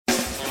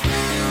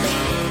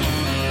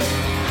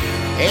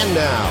And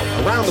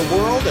now, around the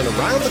world and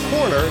around the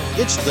corner,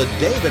 it's the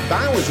David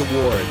Bowers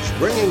Awards,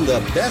 bringing the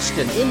best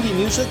in indie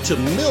music to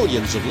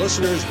millions of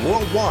listeners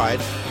worldwide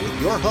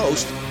with your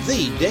host,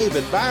 the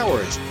David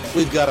Bowers.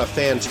 We've got a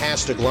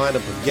fantastic lineup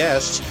of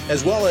guests,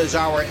 as well as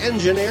our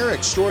engineer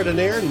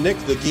extraordinaire, Nick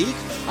the Geek,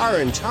 our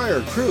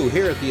entire crew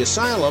here at the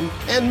Asylum,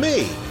 and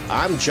me.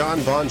 I'm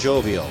John Bon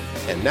Jovial.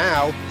 And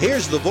now,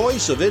 here's the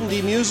voice of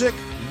indie music,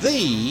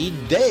 the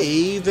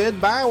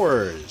David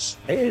Bowers.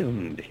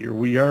 And here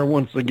we are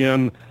once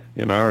again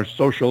in our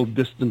social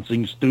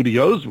distancing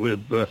studios with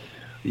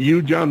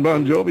you, John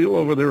Bon Jovial,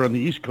 over there on the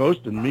East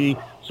Coast, and me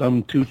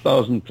some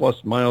 2,000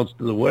 plus miles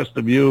to the west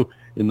of you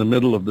in the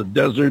middle of the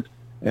desert,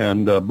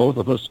 and both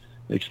of us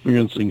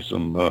experiencing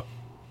some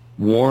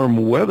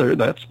warm weather,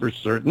 that's for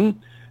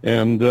certain.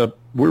 And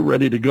we're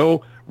ready to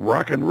go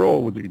rock and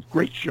roll with a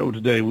great show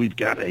today. We've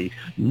got a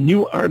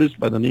new artist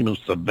by the name of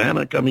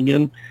Savannah coming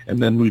in,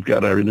 and then we've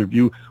got our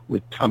interview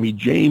with Tommy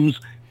James.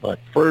 But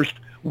first,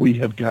 we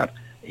have got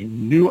a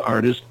new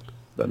artist.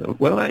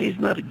 Well, he's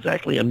not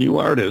exactly a new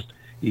artist.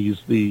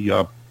 He's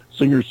the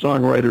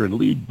singer-songwriter and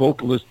lead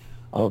vocalist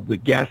of the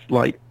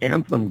Gaslight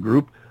Anthem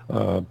group.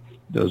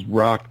 Does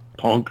rock,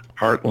 punk,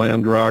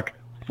 heartland rock,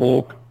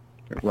 folk,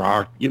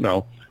 rock, you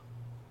know,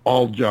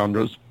 all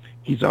genres.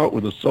 He's out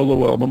with a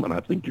solo album, and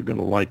I think you're going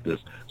to like this.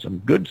 Some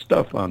good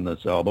stuff on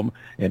this album.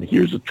 And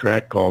here's a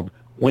track called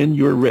When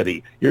You're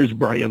Ready. Here's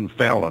Brian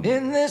Fallon.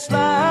 In this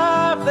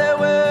life there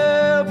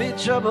will be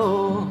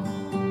trouble,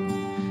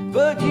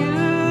 but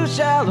you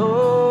shall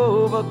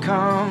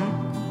overcome.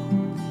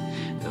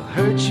 They'll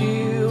hurt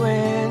you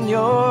in your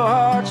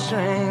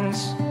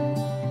heartstrings.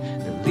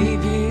 They'll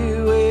leave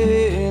you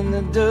in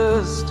the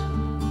dust.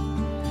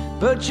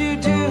 But you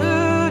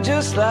do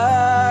just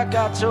like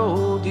I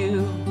told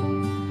you.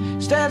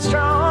 Stand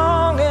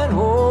strong and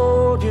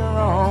hold your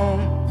own.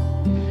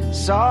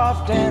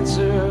 Soft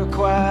answer,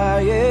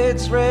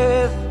 quiet's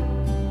breath.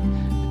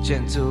 A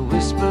gentle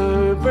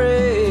whisper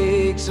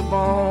breaks a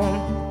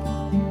bone.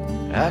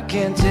 I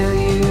can't tell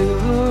you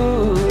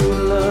who to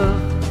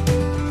love.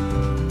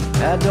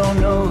 I don't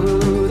know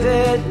who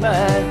that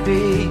might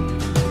be.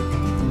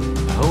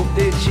 I hope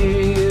they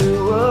cheer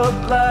you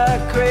up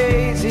like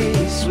crazy,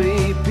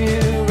 sweep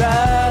you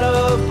right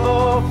up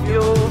off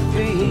your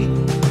feet.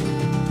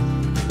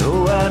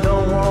 Though I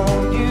don't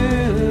want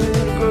you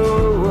to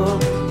grow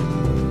up,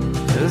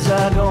 'cause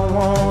I don't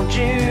want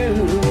you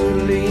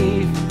to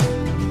leave.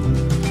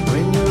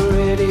 When you're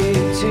ready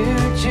to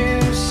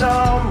choose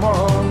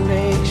someone,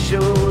 make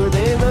sure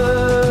they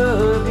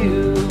love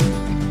you.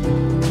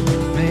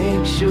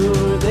 Make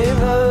sure they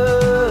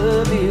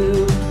love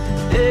you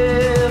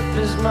if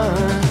as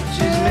much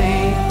as me.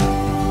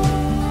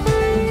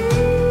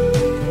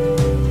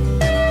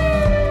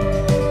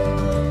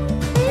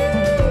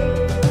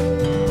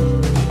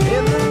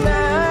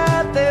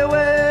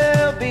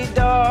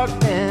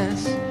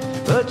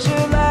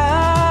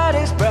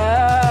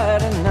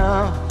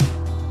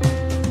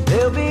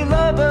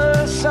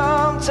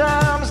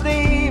 Sometimes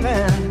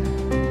leaving,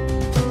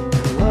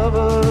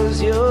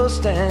 lovers you'll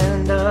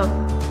stand up,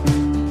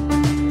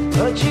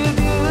 but you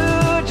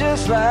do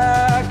just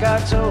like I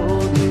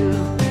told you.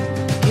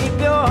 Keep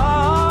your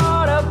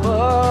heart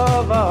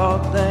above all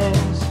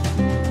things.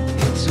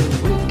 It's a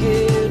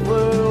wicked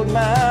world,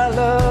 my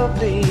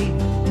lovely,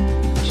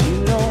 but you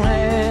don't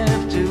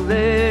have to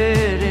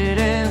let it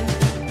in.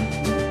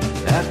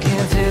 I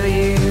can't tell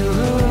you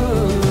who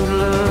to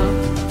love.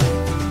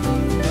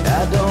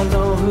 I don't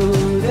know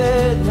who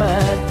that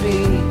might be.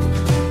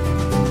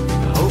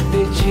 I hope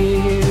they cheer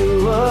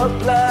you up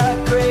like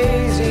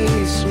crazy,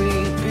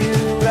 sweep you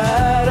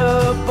right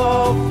up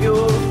off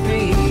your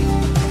feet.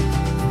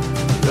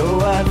 Though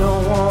I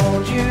don't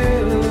want you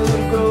to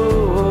grow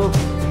up,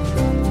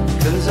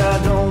 'cause I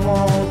don't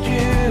want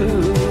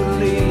you to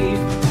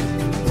leave.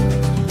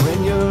 When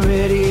you're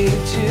ready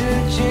to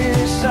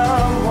choose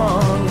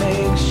someone,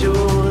 make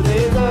sure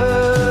they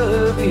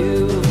love you.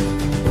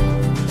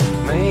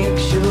 Make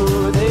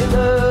sure they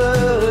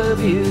love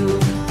you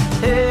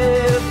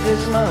if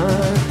as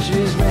much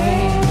as me.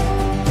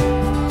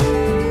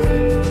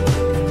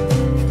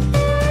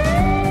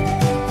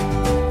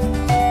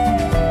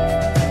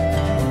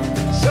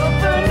 So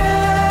for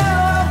now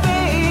I'll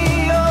be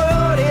your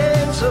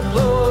audience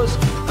applause.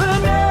 For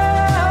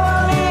now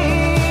I'll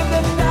leave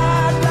the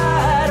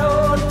nightlight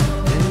on,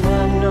 and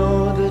I know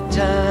the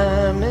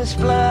time is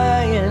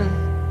flying.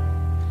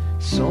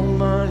 So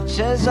much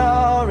has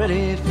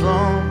already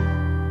flown,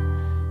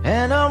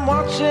 and I'm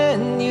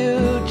watching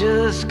you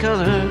just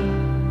color.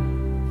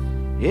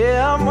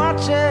 Yeah, I'm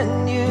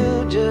watching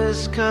you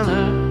just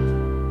color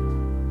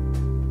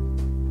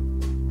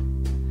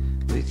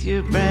with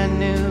your brand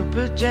new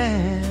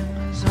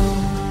pajamas on.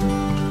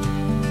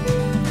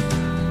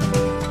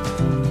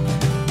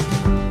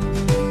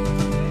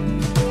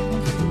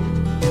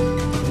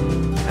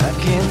 I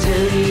can't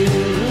tell you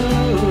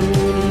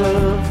who to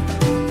love.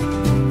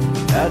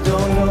 I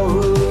don't know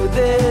who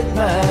that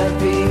might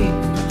be.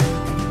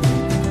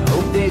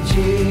 They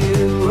cheer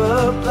you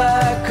up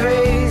like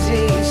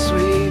crazy,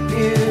 sweep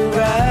you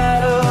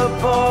right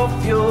up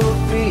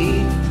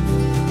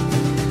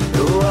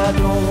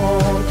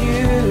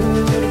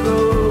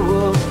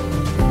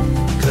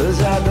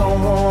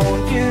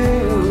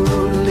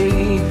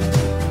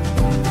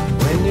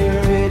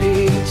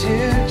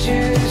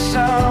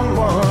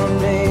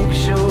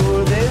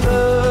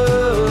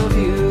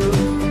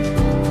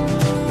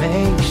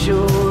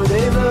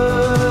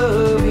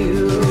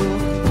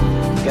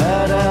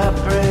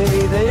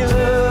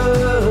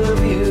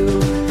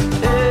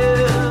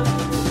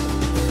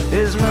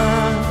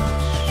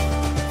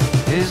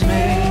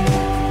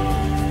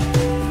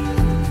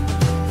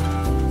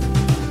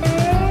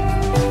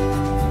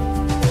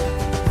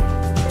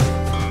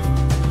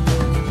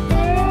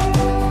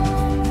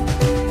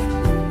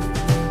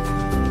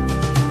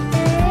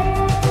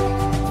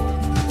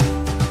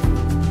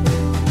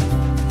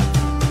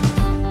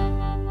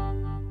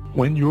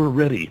When You're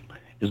Ready.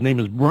 His name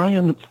is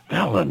Brian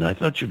Fallon. I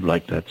thought you'd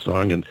like that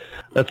song, and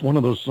that's one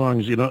of those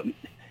songs, you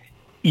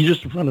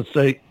just want to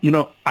say,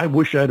 I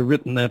wish I'd have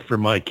written that for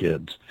my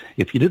kids.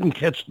 If you didn't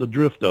catch the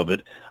drift of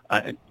it,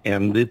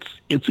 and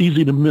it's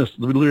easy to miss.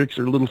 The lyrics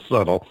are a little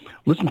subtle.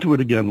 Listen to it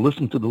again.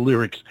 Listen to the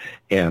lyrics,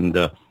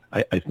 and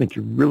I think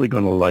you're really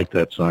going to like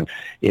that song.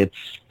 It's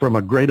from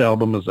a great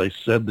album, as I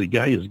said. The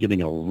guy is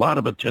getting a lot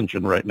of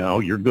attention right now.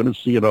 You're going to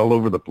see it all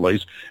over the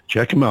place.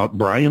 Check him out,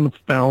 Brian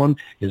Fallon.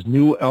 His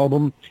new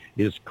album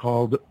is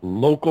called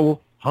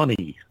Local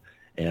Honey,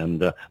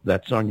 and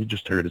that song you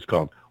just heard is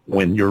called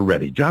When You're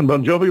Ready. John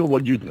Bon Jovi,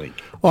 what do you think?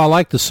 Well, I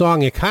like the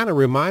song. It kind of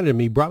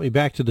brought me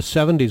back to the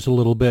 70s a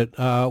little bit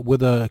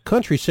with a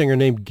country singer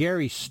named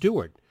Gary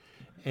Stewart.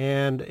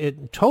 And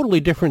it totally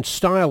different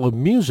style of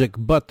music,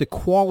 but the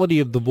quality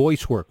of the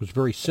voice work was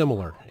very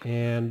similar.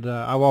 And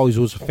I always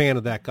was a fan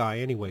of that guy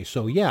anyway.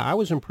 So, yeah, I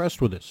was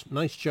impressed with this.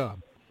 Nice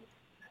job.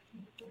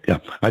 Yeah,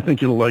 I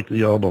think you'll like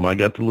the album. I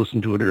got to listen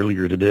to it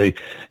earlier today,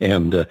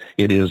 and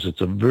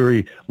it's a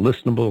very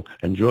listenable,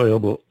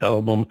 enjoyable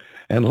album.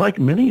 And like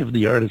many of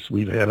the artists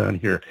we've had on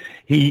here,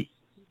 he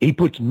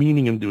puts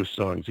meaning into his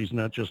songs. He's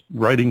not just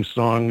writing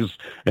songs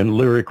and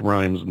lyric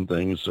rhymes and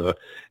things.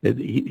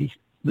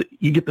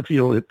 You get the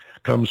feel it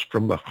comes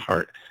from the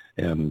heart.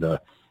 And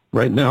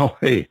right now,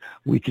 hey,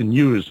 we can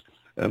use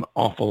an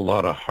awful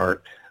lot of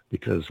heart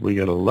because we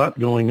got a lot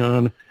going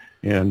on,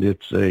 and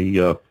it's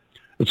a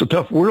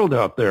tough world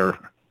out there.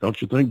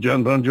 Don't you think,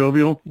 John Bon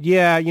Jovial?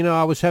 Yeah,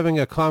 I was having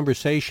a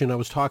conversation. I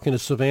was talking to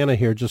Savannah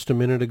here just a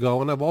minute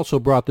ago, and I've also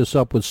brought this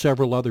up with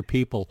several other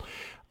people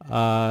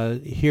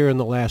here in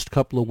the last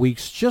couple of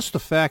weeks. Just the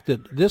fact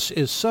that this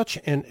is such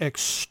an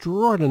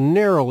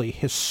extraordinarily,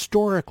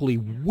 historically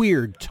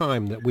weird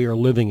time that we are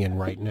living in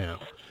right now.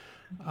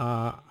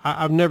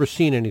 I've never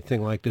seen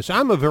anything like this.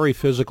 I'm a very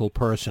physical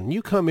person.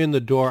 You come in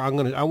the door, I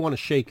want to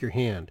shake your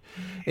hand.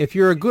 If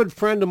you're a good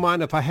friend of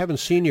mine, if I haven't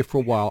seen you for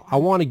a while, I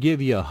want to give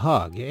you a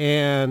hug.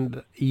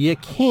 And you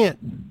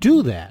can't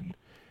do that.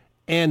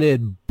 And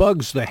it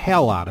bugs the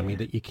hell out of me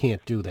that you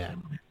can't do that.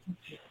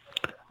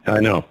 I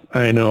know.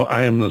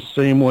 I am the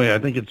same way. I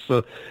think it's,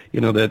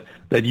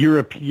 that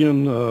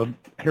European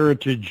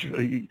heritage,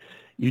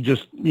 you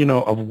just,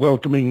 of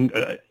welcoming.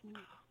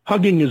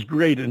 Hugging is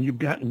great, and you've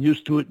gotten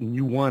used to it, and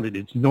you want it.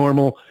 It's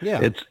normal.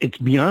 Yeah. It's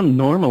beyond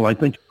normal. I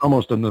think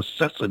almost a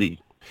necessity.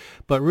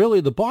 But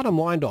really, the bottom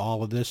line to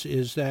all of this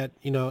is that,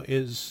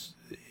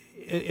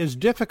 as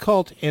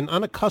difficult and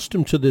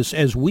unaccustomed to this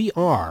as we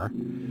are,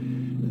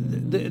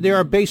 there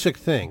are basic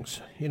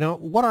things.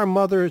 What our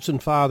mothers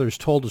and fathers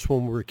told us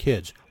when we were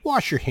kids: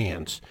 wash your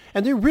hands.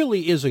 And there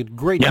really is a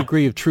great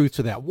degree of truth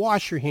to that.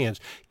 Wash your hands.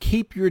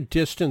 Keep your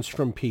distance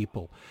from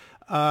people.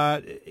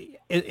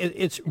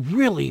 It's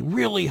really,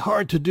 really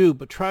hard to do,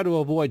 but try to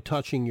avoid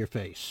touching your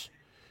face.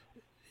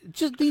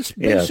 Just these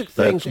basic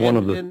things,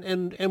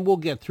 and we'll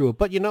get through it.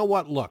 But you know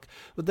what? Look,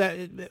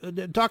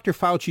 Dr.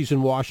 Fauci's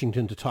in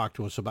Washington to talk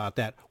to us about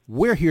that.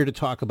 We're here to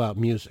talk about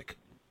music.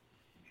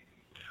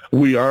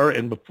 We are,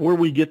 and before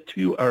we get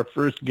to our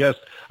first guest,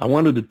 I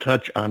wanted to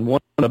touch on one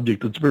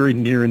subject that's very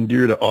near and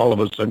dear to all of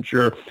us, I'm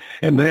sure,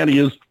 and that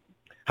is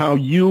how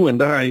you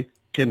and I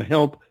can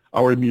help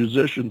our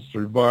musicians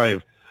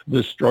survive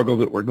this struggle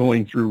that we're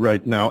going through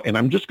right now. And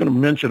I'm just going to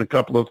mention a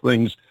couple of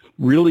things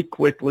really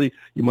quickly.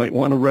 You might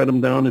want to write them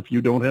down if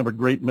you don't have a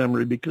great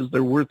memory, because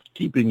they're worth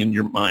keeping in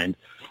your mind.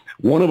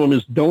 One of them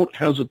is don't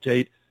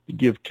hesitate to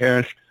give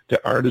cash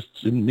to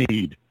artists in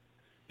need.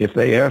 If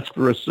they ask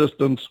for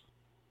assistance,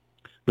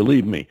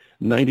 believe me,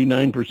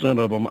 99%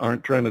 of them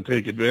aren't trying to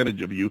take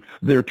advantage of you.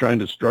 They're trying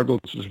to struggle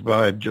to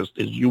survive just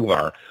as you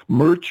are.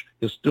 Merch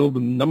is still the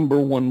number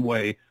one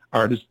way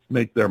artists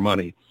make their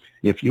money.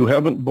 If you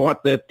haven't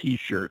bought that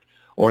T-shirt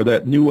or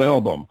that new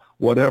album,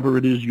 whatever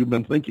it is you've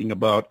been thinking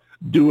about,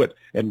 do it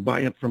and buy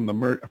it from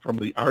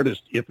the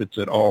artist if it's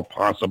at all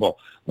possible.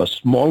 The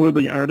smaller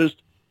the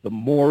artist, the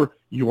more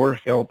your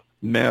help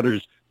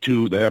matters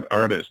to that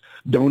artist.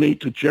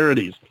 Donate to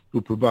charities who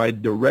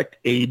provide direct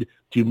aid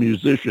to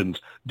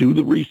musicians. Do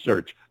the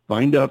research.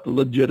 Find out the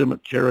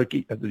legitimate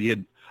charities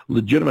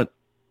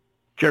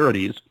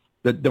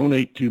that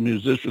donate to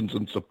musicians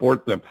and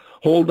support them.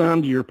 Hold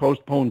on to your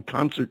postponed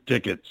concert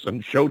tickets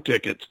and show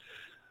tickets.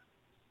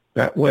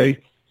 That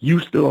way, you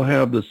still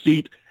have the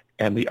seat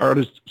and the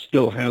artist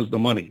still has the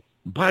money.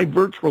 Buy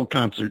virtual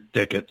concert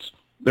tickets.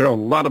 There are a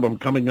lot of them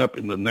coming up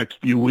in the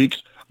next few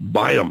weeks.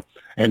 Buy them.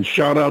 And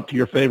shout out to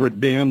your favorite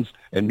bands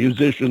and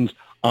musicians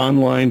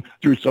online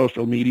through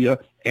social media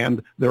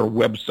and their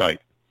website.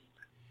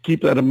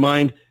 Keep that in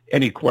mind.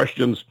 Any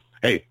questions?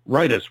 Hey,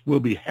 write us. We'll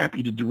be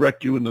happy to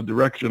direct you in the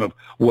direction of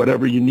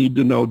whatever you need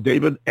to know.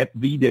 David at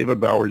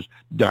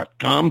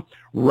TheDavidBowers.com.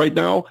 Right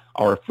now,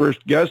 our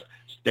first guest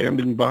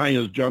standing by,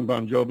 as John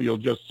Bon Jovial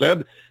just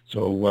said.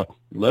 So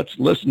let's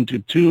listen to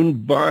tune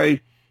by a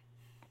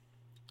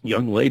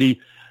young lady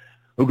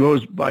who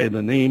goes by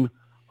the name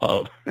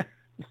of,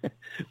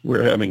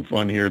 we're having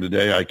fun here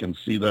today. I can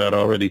see that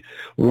already.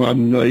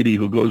 One lady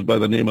who goes by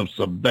the name of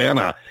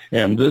Savannah.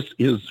 And this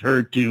is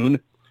her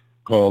tune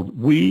called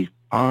We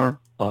Are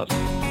us.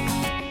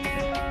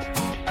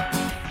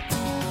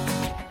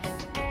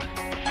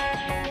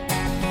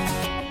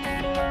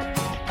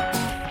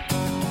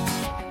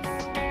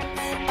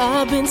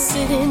 I've been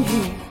sitting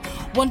here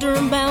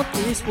wondering about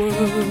this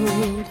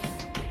world.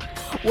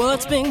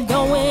 What's been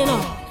going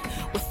on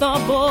with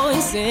our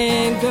boys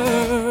and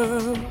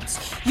girls?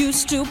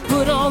 Used to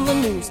put on the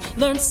news,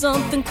 learn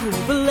something cool,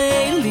 but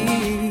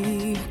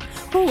lately,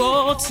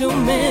 oh, too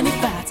many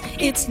fights,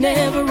 it's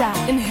never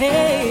right and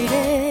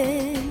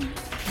hated.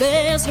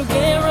 There's no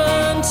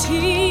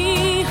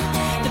guarantee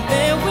that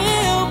there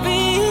will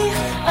be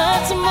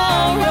a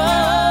tomorrow.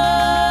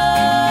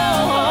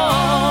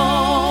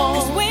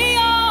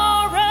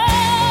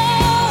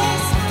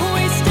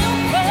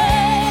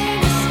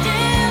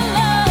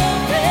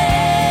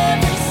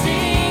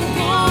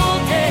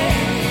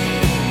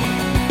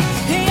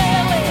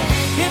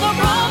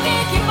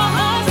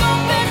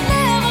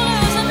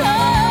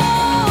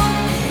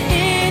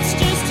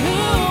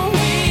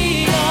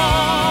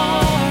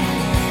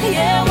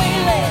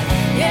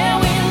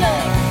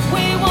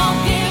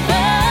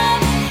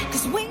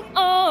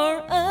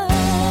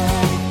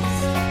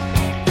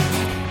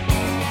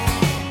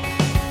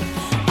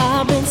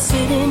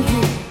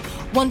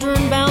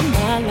 Wondering about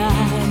my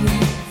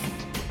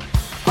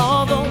life.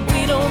 Although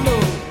we don't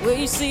know,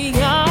 we see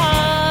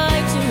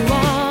eye to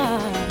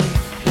eye.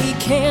 We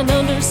can't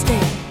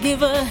understand,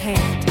 give a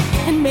hand,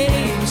 and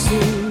maybe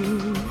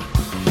soon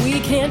we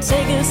can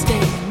take a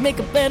stand, make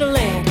a better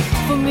land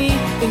for me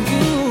and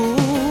you.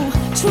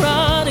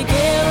 Try to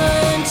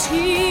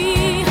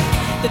guarantee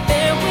that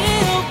there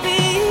will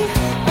be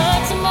a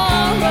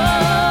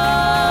tomorrow.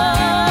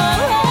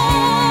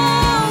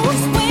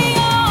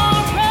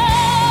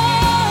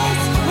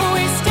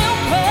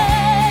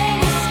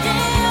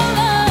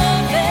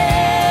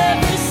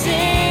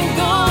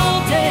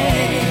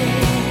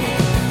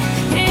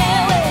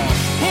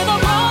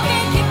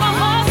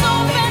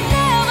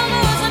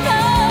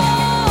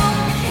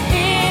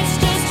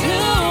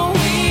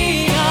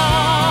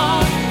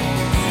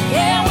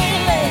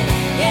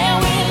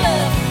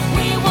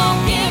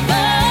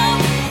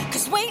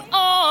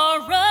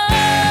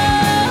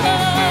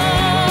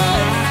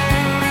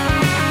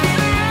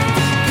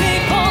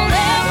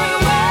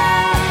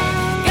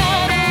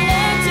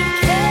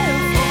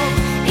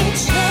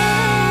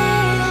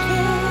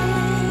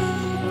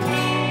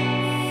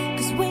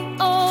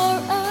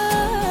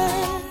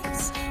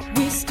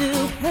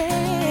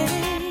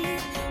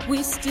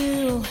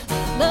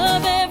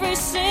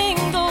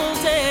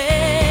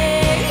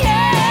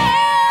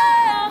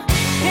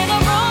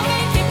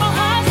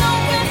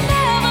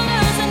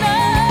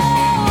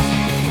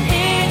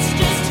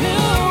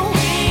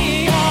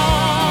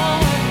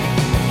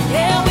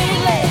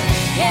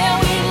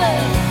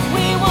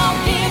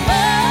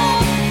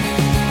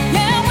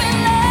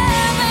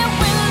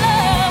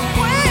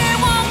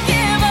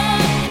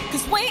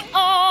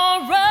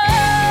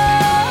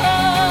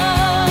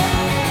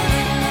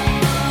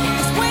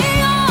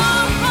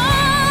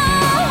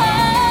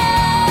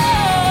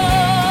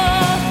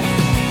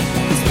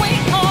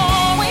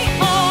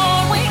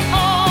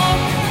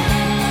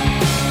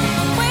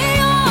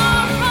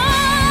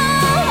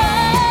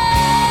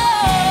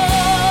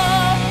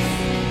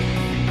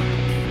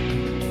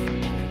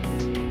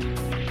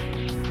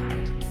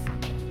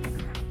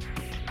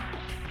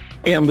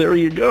 And there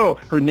you go.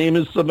 Her name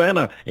is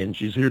Savannah, and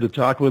she's here to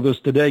talk with us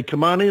today.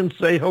 Come on in,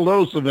 say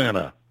hello,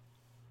 Savannah.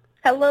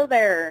 Hello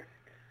there.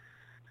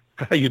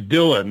 How you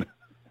doing?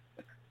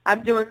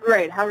 I'm doing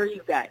great. How are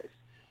you guys?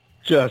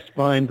 Just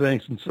fine,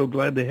 thanks, and so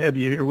glad to have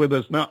you here with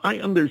us. Now, I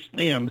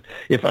understand,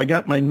 if I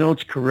got my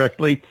notes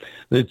correctly,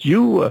 that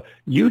you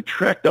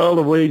trekked all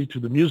the way to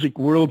the music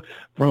world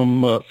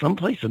from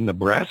someplace in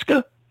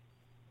Nebraska?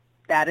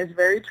 That is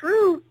very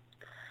true.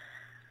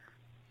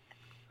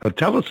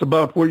 Tell us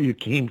about where you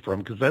came from,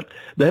 because that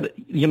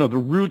the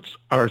roots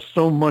are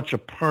so much a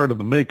part of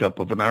the makeup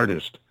of an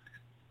artist.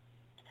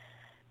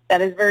 That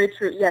is very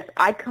true. Yes,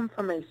 I come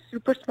from a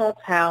super small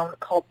town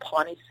called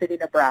Pawnee City,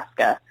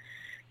 Nebraska.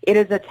 It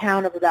is a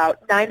town of about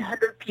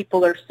 900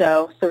 people or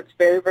so it's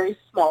very, very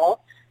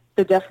small.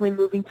 So definitely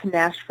moving to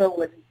Nashville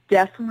was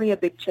definitely a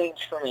big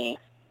change for me.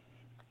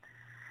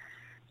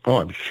 Oh,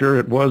 I'm sure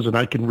it was, and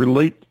I can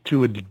relate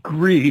to a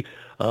degree,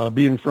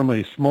 being from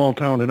a small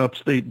town in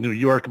upstate New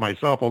York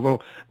myself, although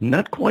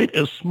not quite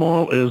as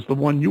small as the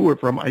one you were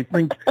from. I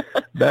think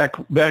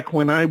back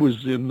when I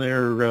was in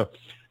there,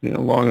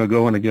 long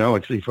ago in a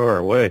galaxy far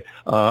away,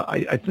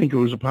 I think it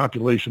was a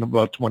population of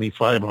about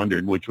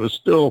 2,500, which was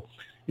still,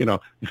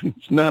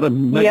 it's not a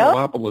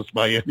megalopolis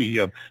by any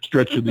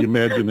stretch of the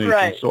imagination.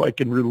 Right. So I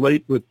can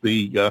relate with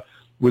the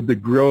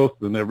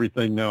growth and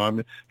everything. Now,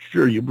 I'm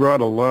sure you brought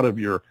a lot of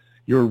your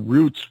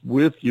roots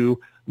with you.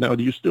 Now,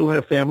 do you still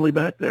have family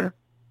back there?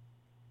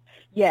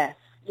 Yes.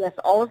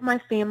 All of my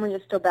family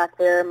is still back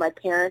there. My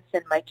parents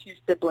and my 2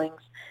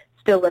 siblings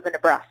still live in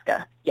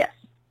Nebraska. Yes.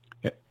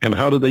 And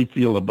how do they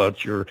feel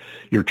about your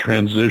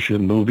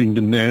transition, moving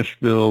to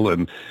Nashville,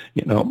 and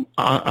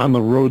on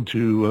the road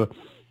to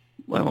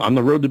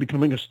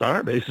becoming a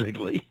star,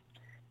 basically?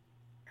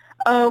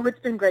 Oh, it's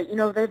been great.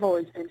 They've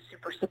always been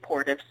super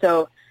supportive.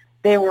 So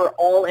they were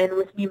all in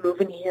with me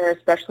moving here,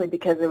 especially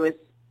because it was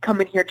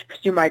coming here to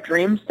pursue my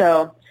dreams.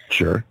 So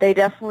Sure. they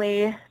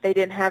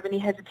didn't have any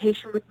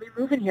hesitation with me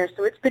moving here.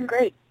 So it's been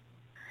great.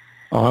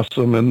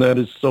 Awesome, and that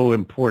is so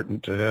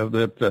important to have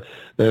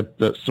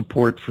that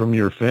support from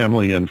your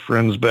family and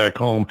friends back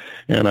home.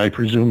 And I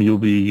presume you'll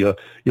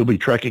be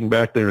trekking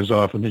back there as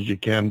often as you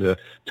can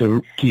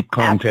to keep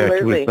contact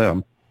Absolutely. with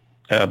them.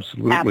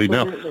 Absolutely.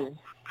 Absolutely.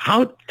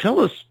 Now, tell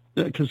us,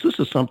 because this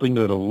is something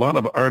that a lot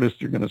of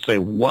artists are going to say,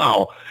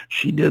 "Wow,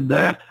 she did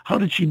that. How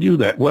did she do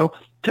that?" Well,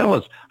 tell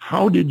us,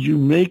 how did you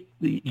make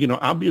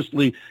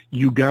obviously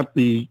you got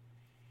the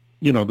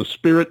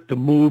spirit to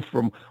move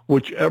from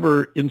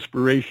whichever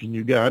inspiration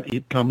you got,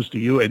 it comes to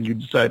you and you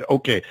decide,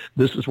 okay,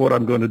 this is what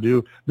I'm going to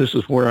do, this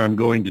is where I'm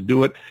going to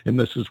do it, and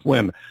this is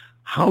when.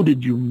 How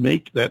did you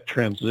make that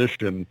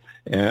transition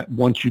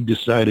once you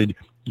decided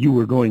you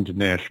were going to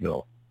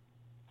Nashville?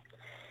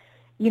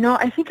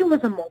 I think it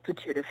was a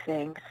multitude of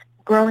things.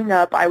 Growing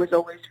up, I was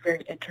always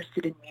very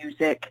interested in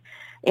music.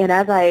 And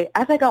as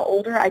I got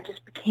older, I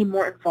just became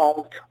more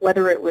involved,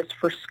 whether it was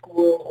for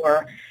school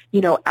or,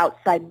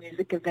 outside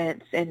music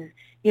events. And,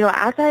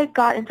 as I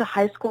got into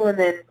high school and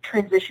then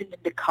transitioned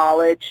into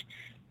college,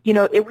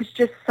 it was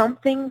just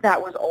something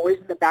that was always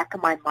in the back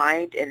of my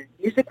mind. And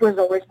music was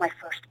always my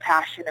first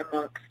passion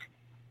amongst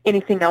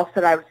anything else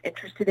that I was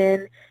interested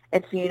in.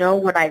 And so,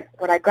 when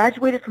I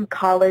graduated from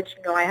college,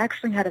 I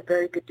actually had a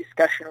very good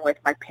discussion with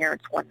my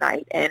parents one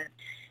night. And,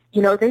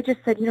 they just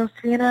said,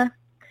 Savannah,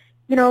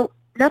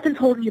 nothing's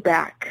holding you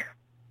back.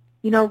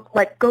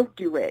 Go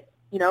do it.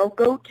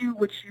 Go do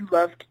what you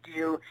love to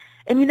do.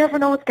 And you never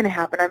know what's going to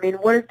happen. I mean,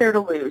 what is there to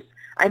lose?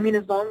 I mean,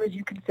 as long as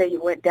you can say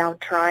you went down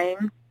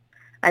trying,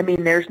 I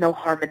mean, there's no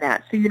harm in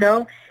that.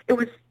 So,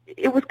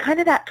 it was kind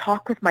of that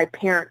talk with my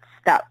parents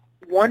that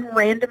one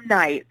random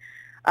night,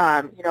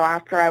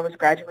 after I was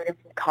graduating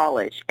from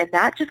college. And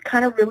that just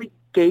kind of really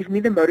gave me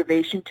the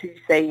motivation to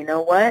say, you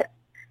know what,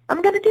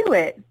 I'm going to do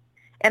it.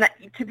 And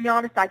to be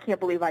honest, I can't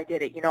believe I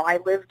did it. I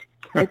lived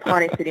in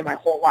Pawnee City my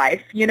whole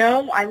life.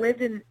 I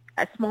lived in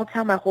a small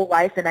town my whole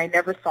life, and I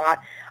never thought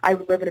I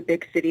would live in a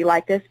big city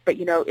like this. But,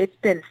 it's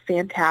been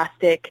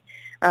fantastic.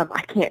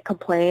 I can't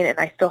complain, and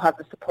I still have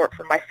the support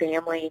from my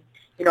family.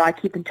 I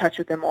keep in touch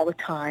with them all the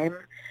time.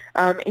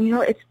 And,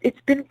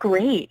 it's been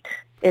great.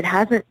 It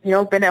hasn't,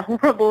 been a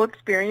horrible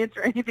experience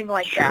or anything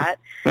like that.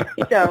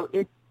 So,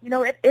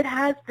 it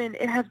has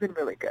been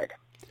really good.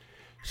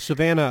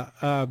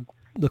 Savannah,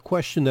 the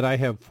question that I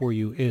have for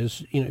you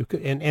is,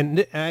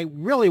 and I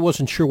really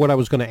wasn't sure what I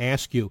was going to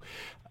ask you,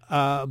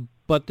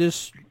 but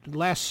this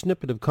last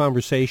snippet of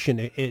conversation,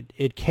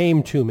 it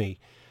came to me.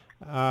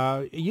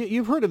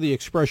 You've heard of the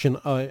expression,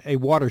 a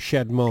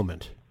watershed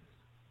moment,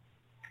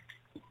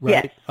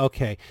 right? Yes.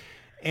 Okay.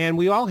 And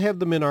we all have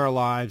them in our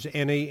lives,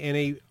 and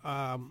a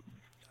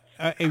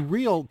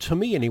real, to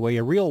me anyway,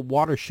 a real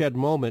watershed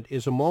moment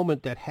is a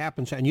moment that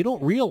happens, and you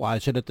don't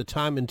realize it at the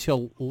time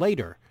until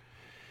later.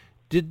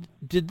 Did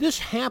this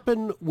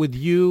happen with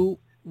you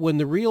when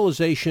the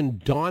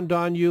realization dawned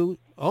on you?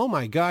 Oh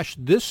my gosh,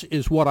 this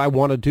is what I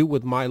want to do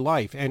with my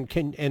life. And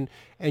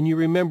you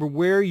remember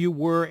where you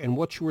were and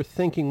what you were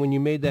thinking when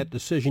you made that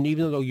decision,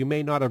 even though you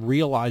may not have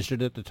realized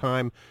it at the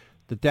time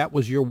that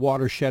was your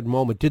watershed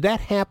moment. Did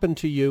that happen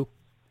to you?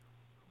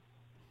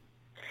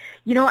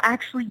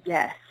 Actually,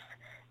 yes.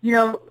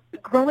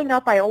 Growing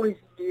up, I always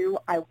knew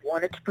I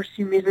wanted to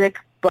pursue music,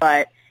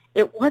 but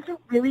it wasn't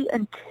really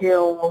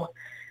until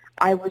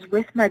I was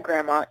with my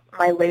grandma,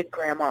 my late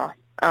grandma.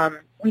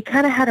 We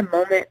kind of had a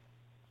moment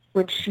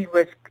when she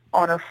was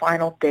on her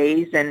final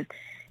days, and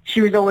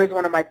she was always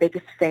one of my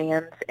biggest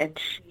fans, and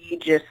she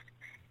just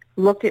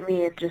looked at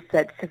me and just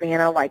said,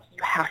 Savannah,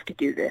 you have to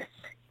do this.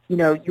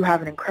 You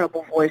have an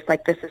incredible voice.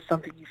 This is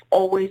something you've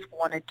always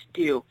wanted to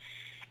do.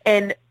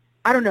 And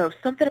I don't know,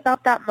 something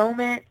about that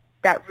moment,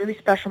 that really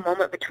special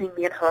moment between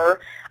me and her,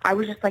 I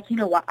was just like, you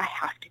know what, I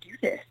have to do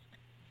this.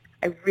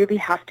 I really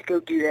have to go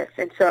do this.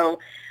 And so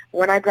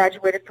when I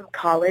graduated from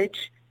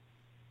college,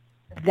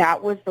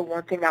 that was the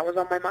one thing that was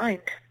on my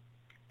mind.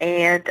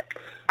 And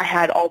I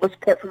had all the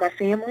support from my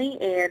family,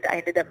 and I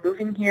ended up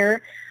moving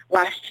here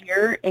last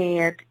year,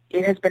 and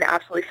it has been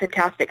absolutely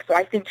fantastic. So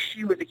I think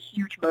she was a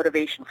huge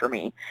motivation for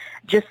me.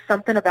 Just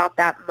something about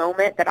that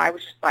moment that I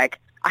was just like,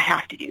 I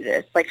have to do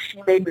this.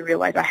 She made me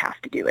realize I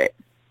have to do it.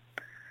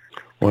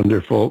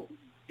 Wonderful.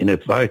 And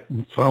if I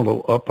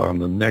follow up on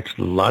the next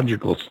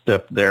logical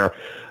step there,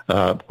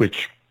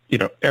 which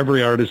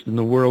every artist in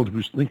the world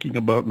who's thinking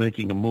about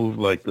making a move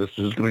like this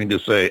is going to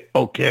say,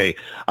 okay,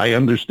 I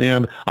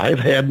understand. I've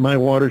had my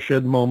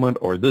watershed moment,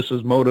 or this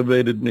has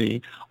motivated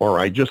me, or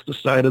I just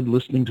decided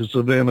listening to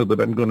Savannah that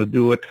I'm going to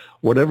do it.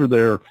 Whatever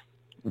their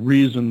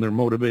reason, their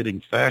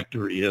motivating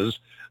factor is,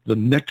 the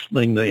next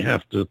thing they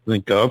have to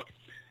think of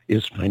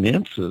is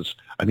finances.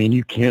 I mean,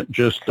 you can't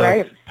just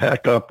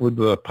pack up with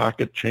a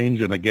pocket change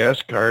and a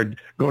gas card,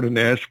 go to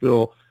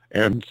Nashville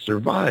and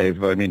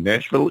survive. I mean,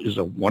 Nashville is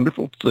a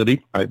wonderful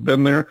city. I've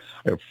been there.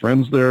 I have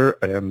friends there,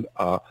 and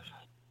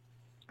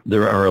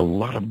there are a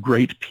lot of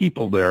great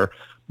people there,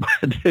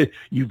 but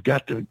you've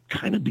got to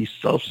kind of be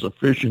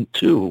self-sufficient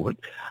too.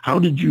 How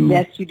did you?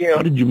 Yes, you do.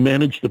 How did you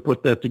manage to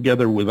put that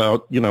together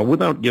without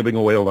giving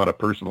away a lot of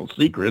personal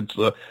secrets?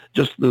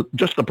 Just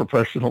the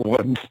professional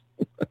ones.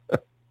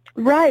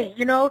 Right.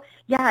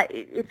 Yeah,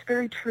 it's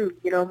very true.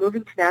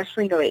 Moving to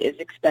Nashville, it is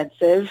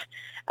expensive.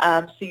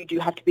 So you do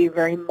have to be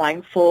very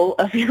mindful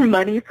of your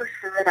money for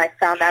sure. And I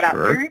found that out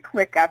very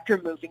quick after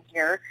moving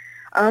here.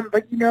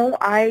 But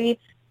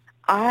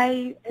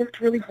I worked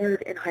really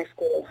hard in high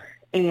school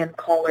and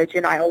college,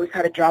 and I always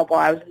had a job while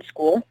I was in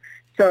school.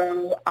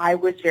 So I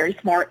was very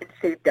smart and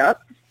saved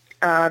up.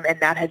 And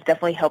that has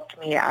definitely helped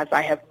me as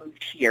I have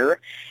moved here.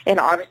 And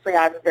obviously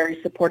I have a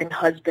very supporting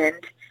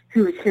husband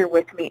who is here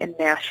with me in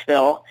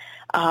Nashville.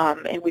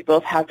 And we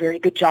both have very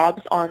good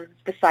jobs on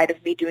the side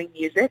of me doing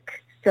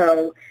music.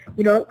 So,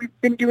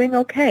 we've been doing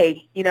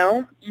okay,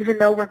 even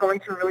though we're going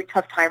through a really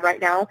tough time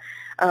right now.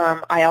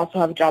 I also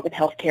have a job in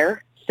healthcare.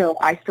 So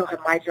I still have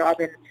my job,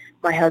 and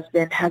my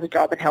husband has a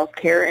job in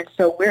healthcare. And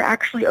so we're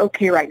actually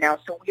okay right now.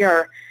 So we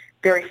are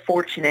very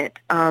fortunate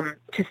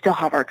to still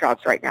have our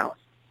jobs right now.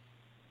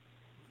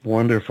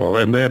 Wonderful.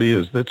 And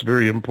that's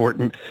very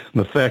important.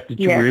 And the fact that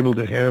you were able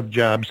to have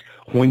jobs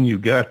when you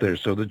got there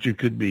so that you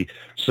could be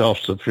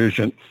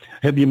self-sufficient.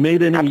 Have you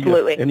made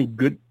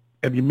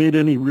have you made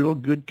any real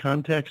good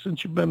contacts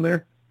since you've been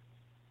there?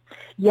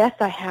 Yes,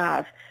 I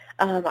have.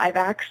 I've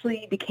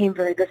actually became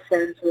very good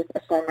friends with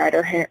a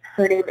songwriter.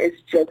 Her name is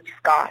Joey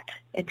Scott,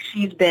 and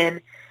she's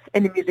been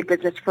in the music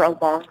business for a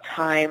long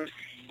time.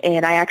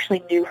 And I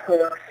actually knew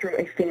her through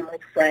a family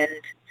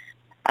friend.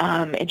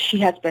 And she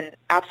has been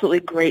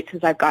absolutely great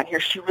since I've gotten here.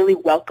 She really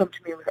welcomed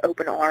me with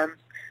open arms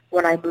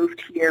when I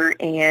moved here,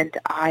 and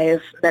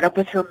I've met up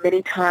with her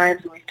many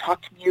times. We've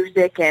talked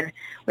music, and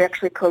we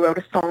actually co-wrote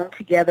a song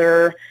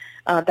together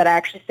that I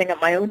actually sang at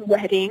my own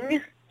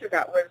wedding. So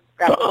that was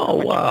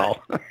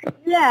wow.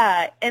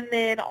 Yeah, and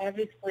then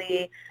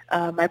obviously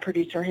my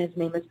producer, his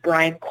name is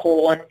Brian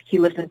Cole, and he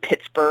lives in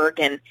Pittsburgh,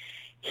 and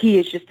he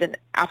is just an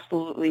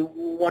absolutely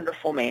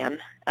wonderful man.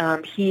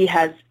 He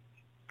has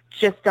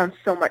just done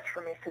so much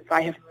for me since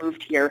I have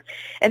moved here.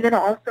 And then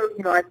also,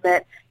 I've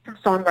met some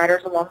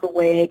songwriters along the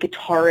way,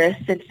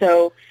 guitarists, and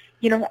so,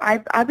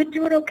 I've been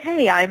doing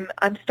okay. I'm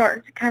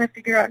starting to kind of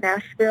figure out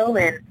Nashville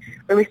and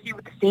really see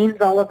what the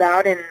scene's all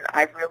about, and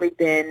I've really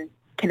been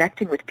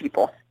connecting with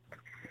people.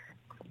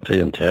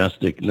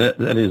 Fantastic.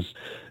 That is,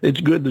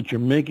 it's good that you're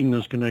making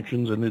those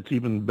connections, and it's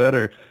even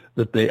better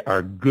that they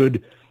are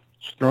good,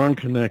 strong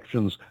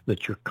connections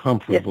that you're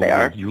comfortable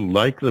with. You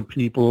like the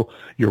people,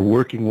 you're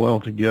working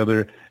well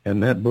together,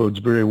 and that bodes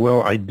very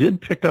well. I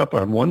did pick up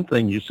on one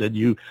thing. You said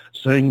you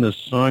sang this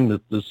song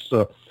that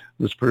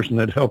this person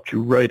had helped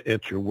you write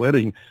at your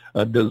wedding.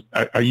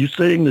 Are you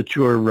saying that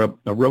you're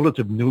a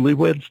relative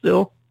newlywed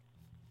still?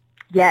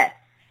 Yes.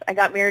 I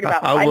got married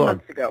about 5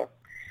 months ago.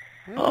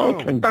 Oh,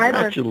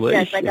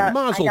 congratulations. Yes, I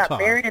got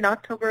married in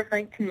October of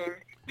 19.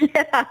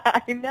 Yeah,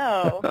 I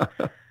know.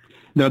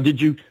 Now, did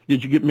you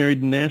get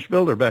married in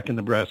Nashville or back in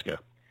Nebraska?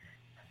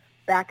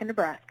 Back in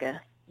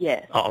Nebraska,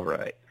 yes. All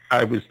right.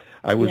 I was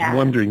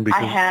wondering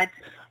because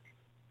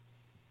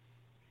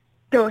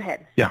Go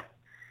ahead. Yeah.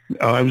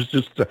 I was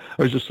just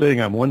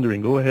saying. I'm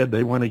wondering. Go ahead.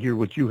 They want to hear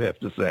what you have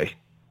to say.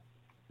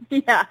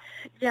 Yeah.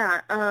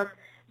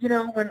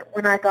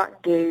 When I got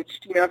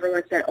engaged,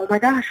 everyone said, "Oh my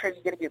gosh, are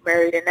you going to get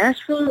married in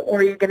Nashville or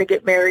are you going to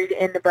get married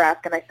in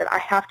Nebraska?" And I said, "I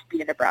have to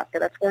be in Nebraska.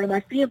 That's where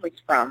my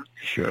family's from."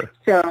 Sure.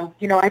 So,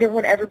 I didn't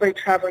want everybody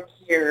traveling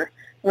here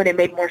when it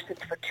made more sense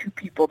for 2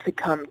 people to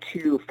come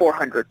to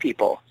 400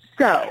 people.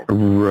 So,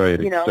 right,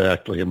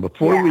 exactly. And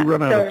before we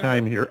run out of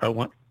time here, I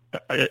want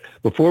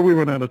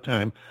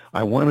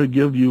to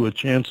give you a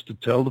chance to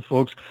tell the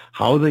folks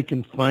how they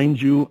can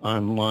find you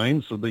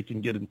online so they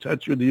can get in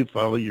touch with you,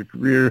 follow your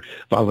career,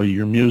 follow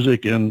your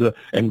music, and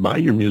buy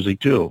your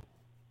music too.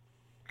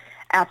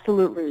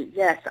 Absolutely.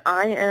 Yes,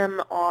 I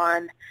am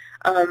on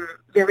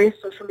various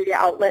social media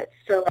outlets.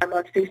 So I'm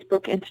on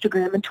Facebook,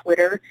 Instagram, and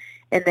Twitter,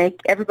 and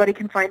everybody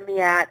can find me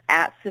at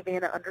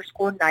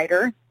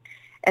Savannah_Niter.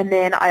 And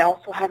then I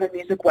also have a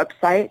music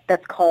website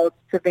that's called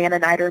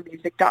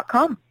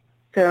SavannahNiterMusic.com.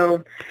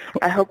 So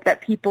I hope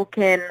that people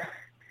can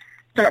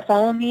start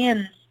following me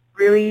and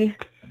really,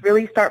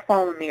 really start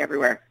following me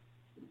everywhere.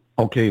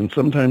 Okay, and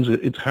sometimes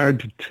it's hard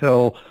to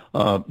tell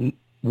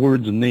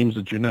words and names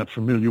that you're not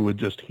familiar with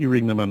just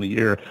hearing them on the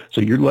air.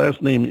 So your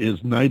last name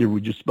is Niter.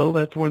 Would you spell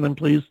that for them,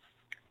 please?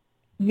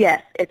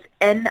 Yes, it's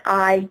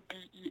Nider.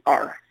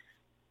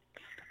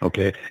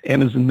 Okay,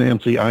 N as in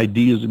Nancy,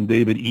 I-D as in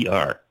David,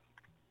 E-R.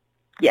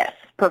 Yes,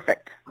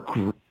 perfect.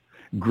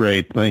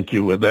 Great, thank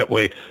you. That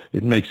way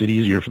it makes it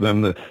easier for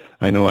them to,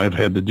 I know I've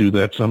had to do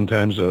that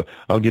sometimes.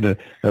 I'll get a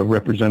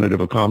representative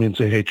will call me and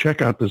say, "Hey,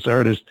 check out this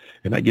artist,"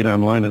 and I get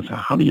online and say,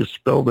 "How do you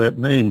spell that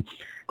name?"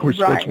 Of course,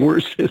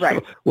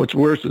 what's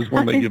worse is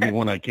when they give me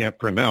one I can't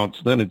pronounce.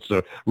 Then it's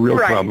a real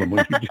problem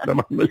when you get them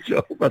on the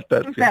show. But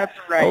that's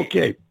right.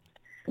 Okay.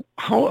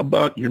 How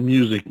about your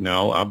music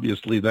now?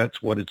 Obviously,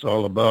 that's what it's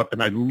all about.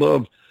 And I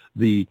love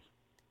the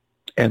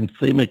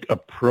anthemic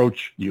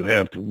approach you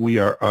have to We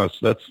Are Us.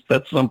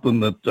 That's something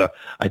that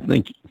I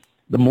think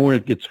the more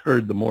it gets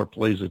heard, the more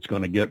plays it's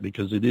going to get,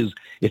 because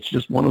it's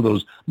just one of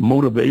those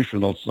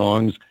motivational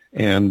songs,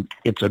 and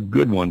it's a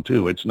good one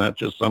too. It's not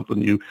just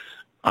something you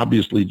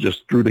obviously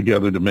just threw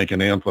together to make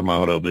an anthem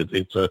out of it.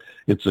 It's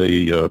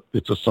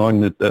a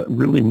song that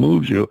really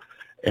moves you.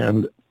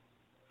 And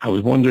I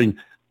was wondering,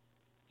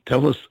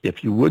 tell us,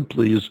 if you would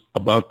please,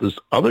 about this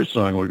other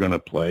song we're going to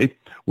play,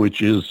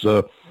 which is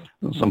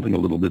something a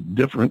little bit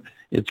different.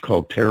 It's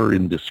called Terror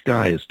in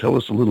Disguise. Tell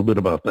us a little bit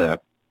about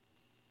that.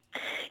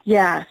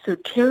 Yeah, so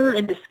Terror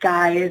in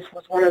Disguise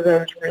was one of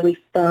those really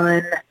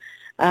fun,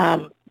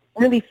 kind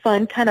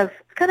of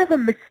a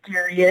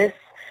mysterious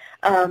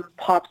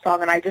pop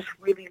song, and I just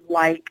really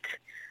liked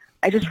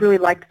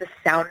the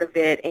sound of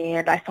it,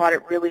 and I thought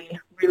it really,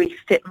 really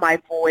fit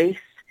my voice.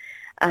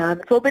 It's a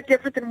little bit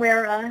different than We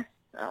Are Us.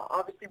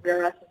 Obviously, We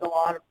Are Us is a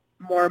lot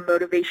more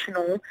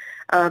motivational,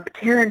 but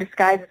Terror in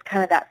Disguise is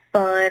kind of that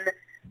fun,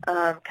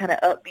 kind of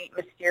upbeat,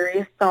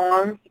 mysterious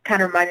song. It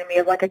kind of reminded me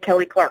of like a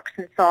Kelly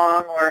Clarkson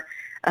song or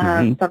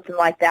something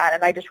like that,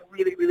 and I just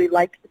really, really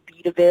liked the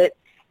beat of it,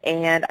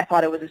 and I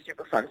thought it was a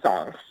super fun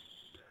song.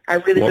 I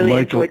really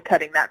enjoyed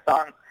cutting that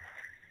song.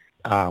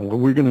 Well,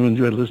 we're going to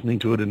enjoy listening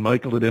to it, and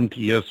Michael at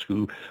MTS,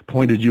 who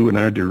pointed you in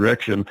our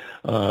direction,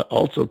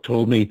 also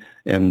told me,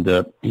 and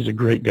he's a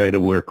great guy to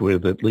work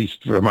with, at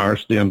least from our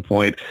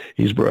standpoint.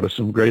 He's brought us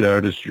some great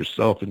artists,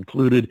 yourself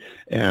included,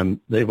 and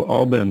they've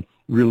all been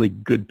really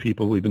good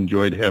people we've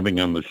enjoyed having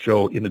on the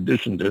show, in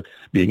addition to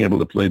being able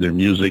to play their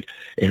music.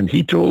 And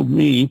he told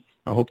me,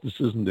 I hope this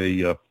isn't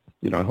I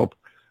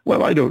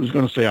was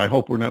going to say, I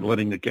hope we're not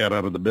letting the cat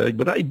out of the bag,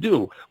 but I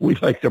do. We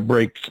like to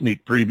break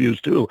sneak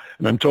previews, too.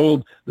 And I'm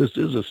told this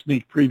is a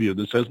sneak preview.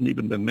 This hasn't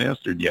even been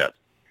mastered yet.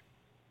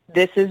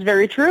 This is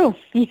very true.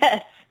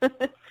 Yes.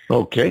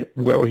 Okay.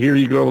 Well, here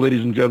you go,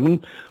 ladies and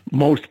gentlemen.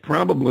 Most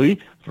probably,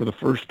 for the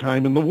first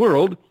time in the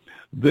world,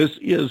 this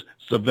is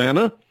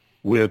Savannah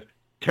with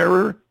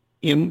Terror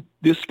in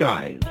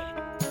Disguise.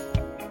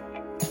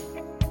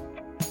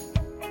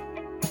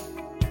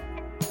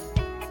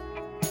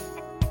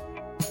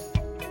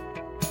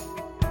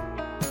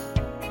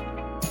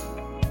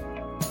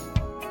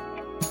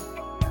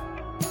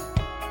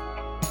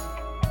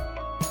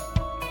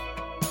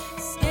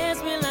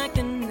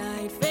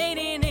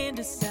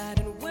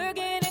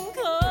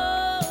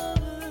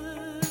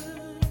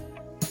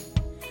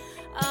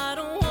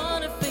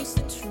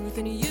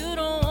 And you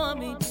don't want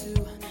me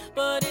to,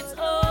 but it's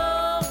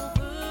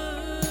over.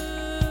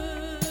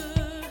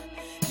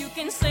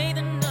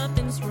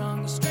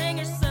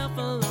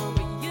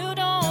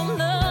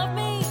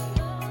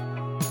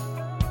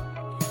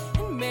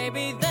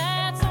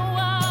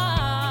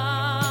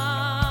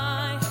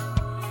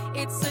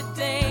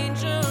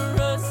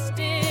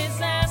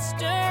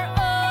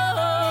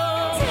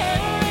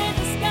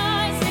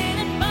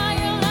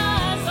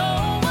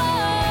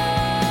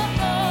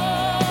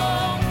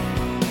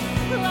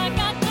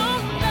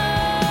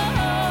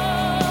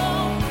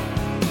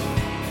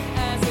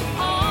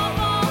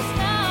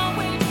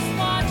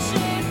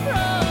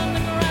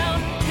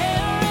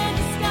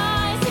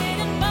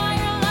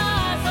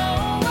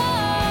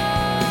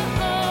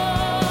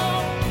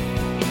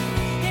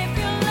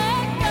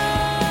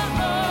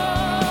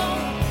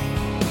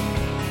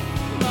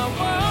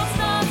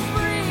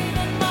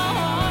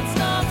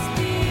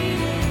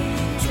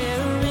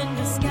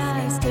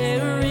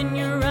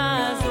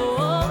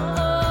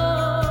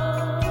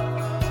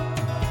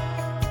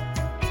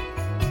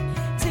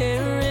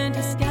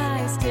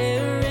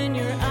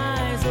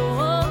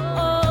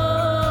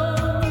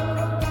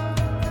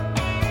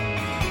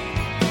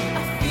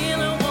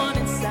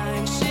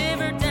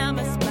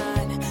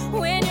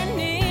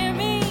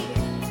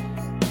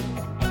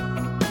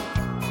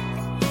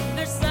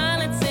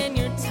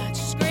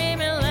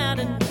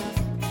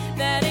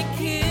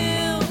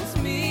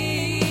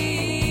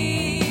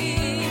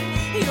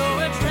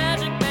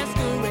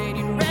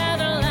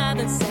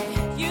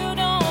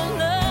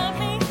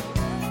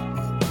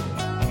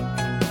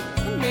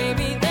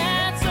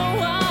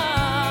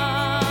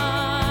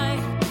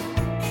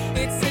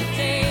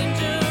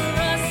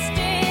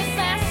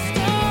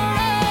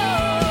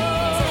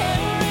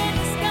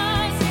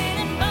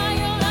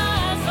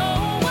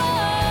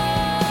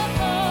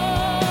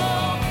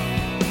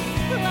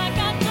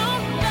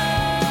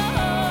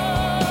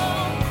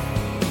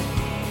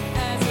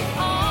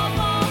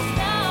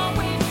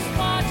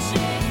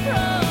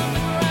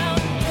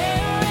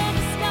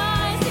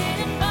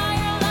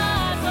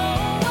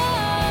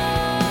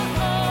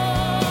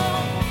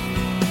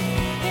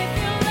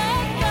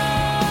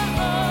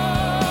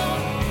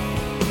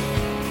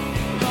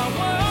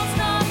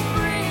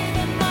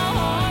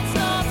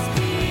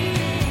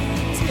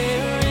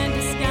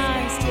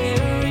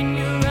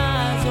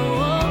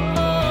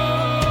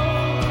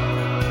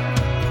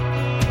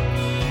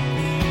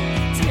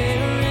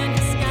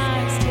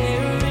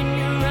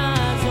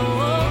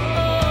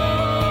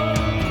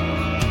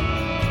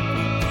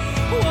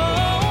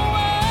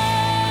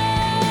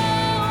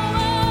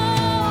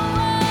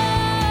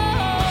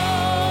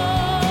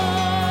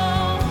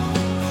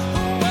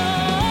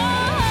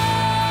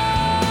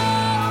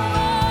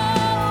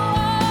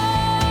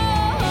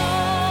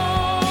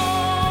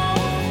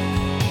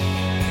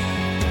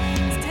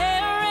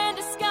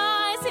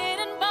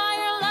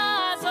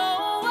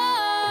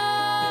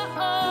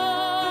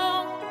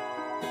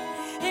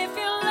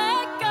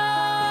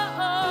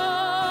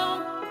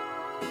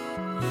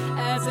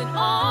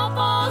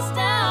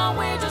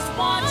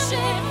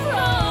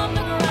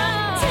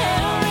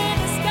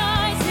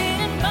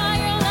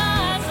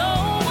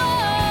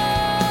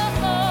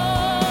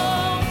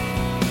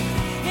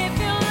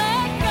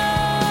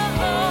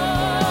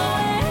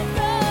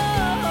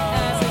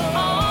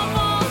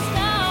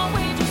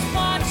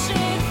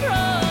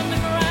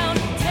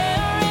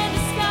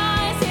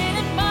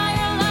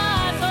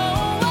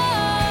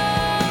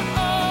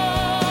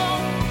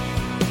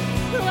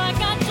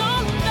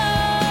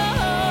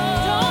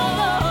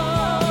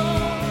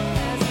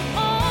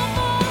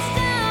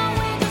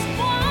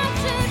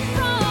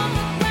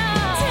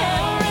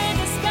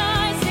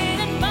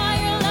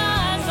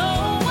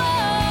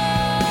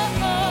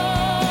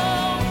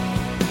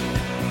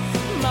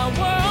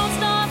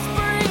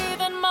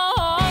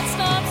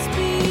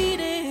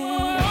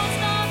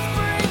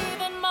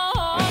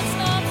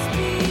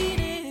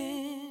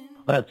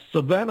 That's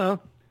Savannah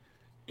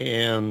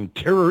and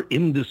Terror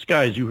in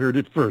Disguise. You heard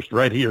it first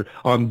right here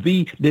on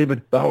the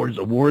David Bowers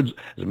Awards.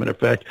 As a matter of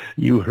fact,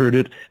 you heard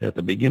it at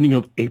the beginning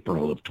of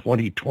April of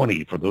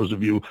 2020, for those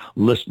of you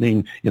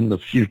listening in the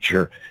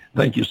future.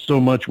 Thank you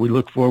so much. We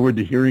look forward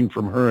to hearing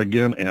from her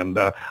again, and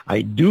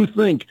I do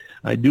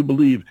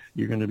believe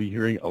you're going to be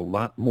hearing a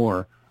lot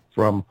more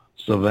from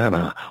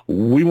Savannah.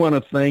 We want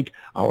to thank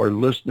our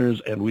listeners,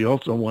 and we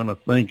also want to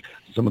thank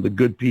some of the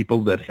good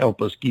people that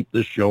help us keep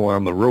this show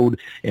on the road,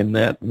 and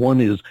that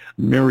one is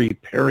Mary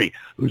Perry,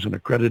 who's an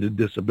accredited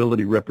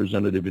disability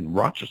representative in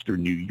Rochester,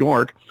 New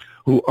York,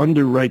 who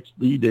underwrites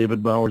the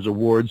David Bowers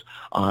Awards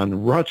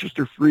on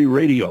Rochester Free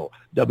Radio,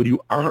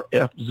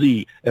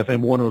 WRFZ, FM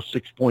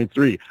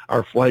 106.3,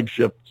 our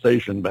flagship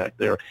station back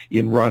there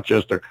in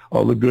Rochester.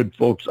 All the good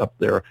folks up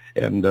there.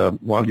 And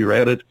while you're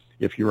at it,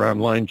 if you're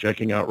online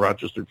checking out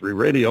Rochester Free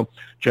Radio,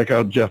 check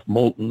out Jeff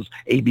Moulton's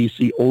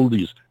ABC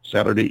Oldies,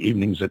 Saturday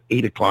evenings at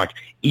 8 o'clock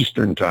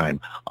Eastern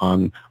Time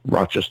on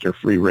Rochester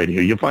Free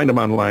Radio. You find them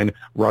online,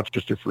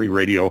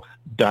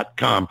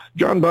 rochesterfreeradio.com.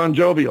 John Bon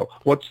Jovial,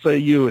 what say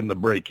you in the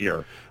break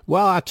here?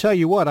 Well, I'll tell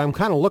you what, I'm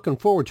kind of looking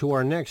forward to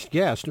our next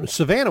guest.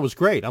 Savannah was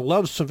great. I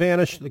love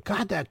Savannah.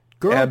 God, that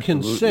girl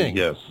Absolutely, can sing.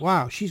 Yes.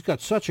 Wow, she's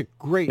got such a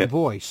great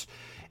voice.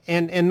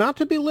 And not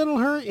to belittle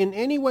her in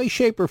any way,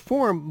 shape, or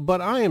form,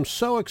 but I am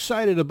so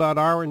excited about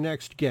our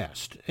next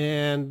guest.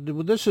 And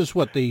this is,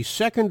 the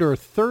second or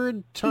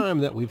third time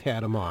that we've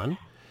had him on.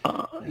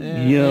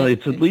 Yeah,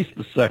 it's at least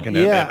the second.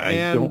 Yeah, I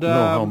don't know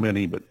how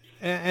many, but...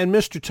 And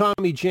Mr.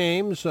 Tommy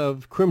James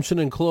of Crimson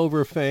and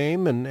Clover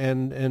fame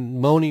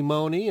and Moni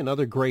Moni and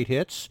other great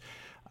hits.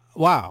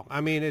 Wow.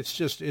 I mean,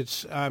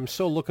 I'm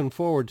so looking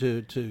forward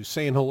to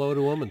saying hello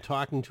to him and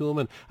talking to him.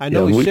 And I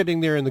know he's sitting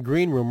there in the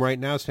green room right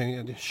now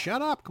saying,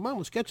 shut up, come on,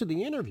 let's get to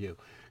the interview.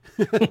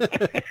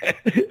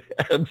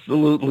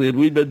 Absolutely. And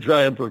we've been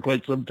trying for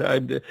quite some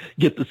time to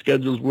get the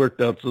schedules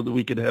worked out so that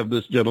we can have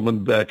this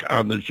gentleman back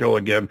on the show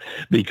again,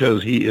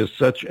 because he is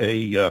such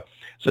a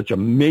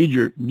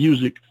major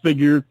music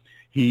figure.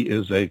 He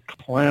is a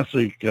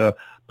classic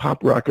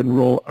pop rock and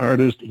roll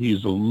artist.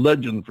 He's a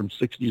legend from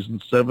 60s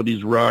and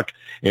 70s rock,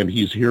 and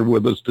he's here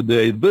with us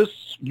today. This,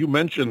 you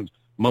mentioned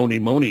Moni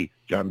Moni,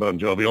 John Bon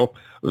Jovial.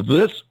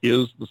 This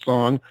is the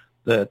song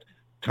that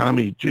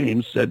Tommy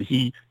James said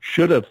he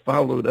should have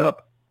followed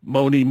up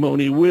Moni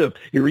Moni with.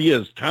 Here he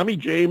is, Tommy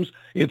James.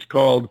 It's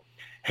called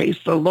Hey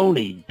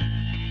Saloni.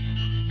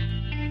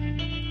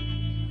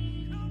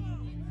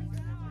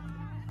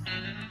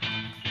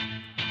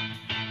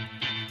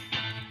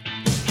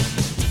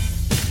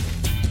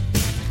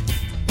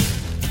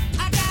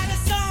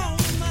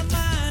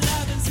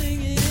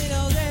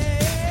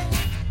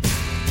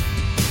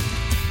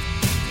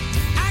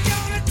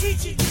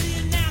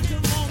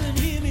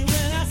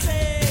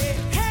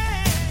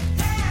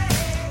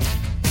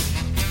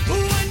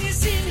 When you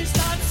see me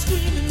start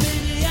screaming,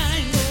 baby, I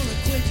ain't gonna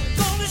quit.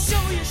 Gonna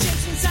show you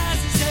shapes and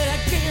sizes that I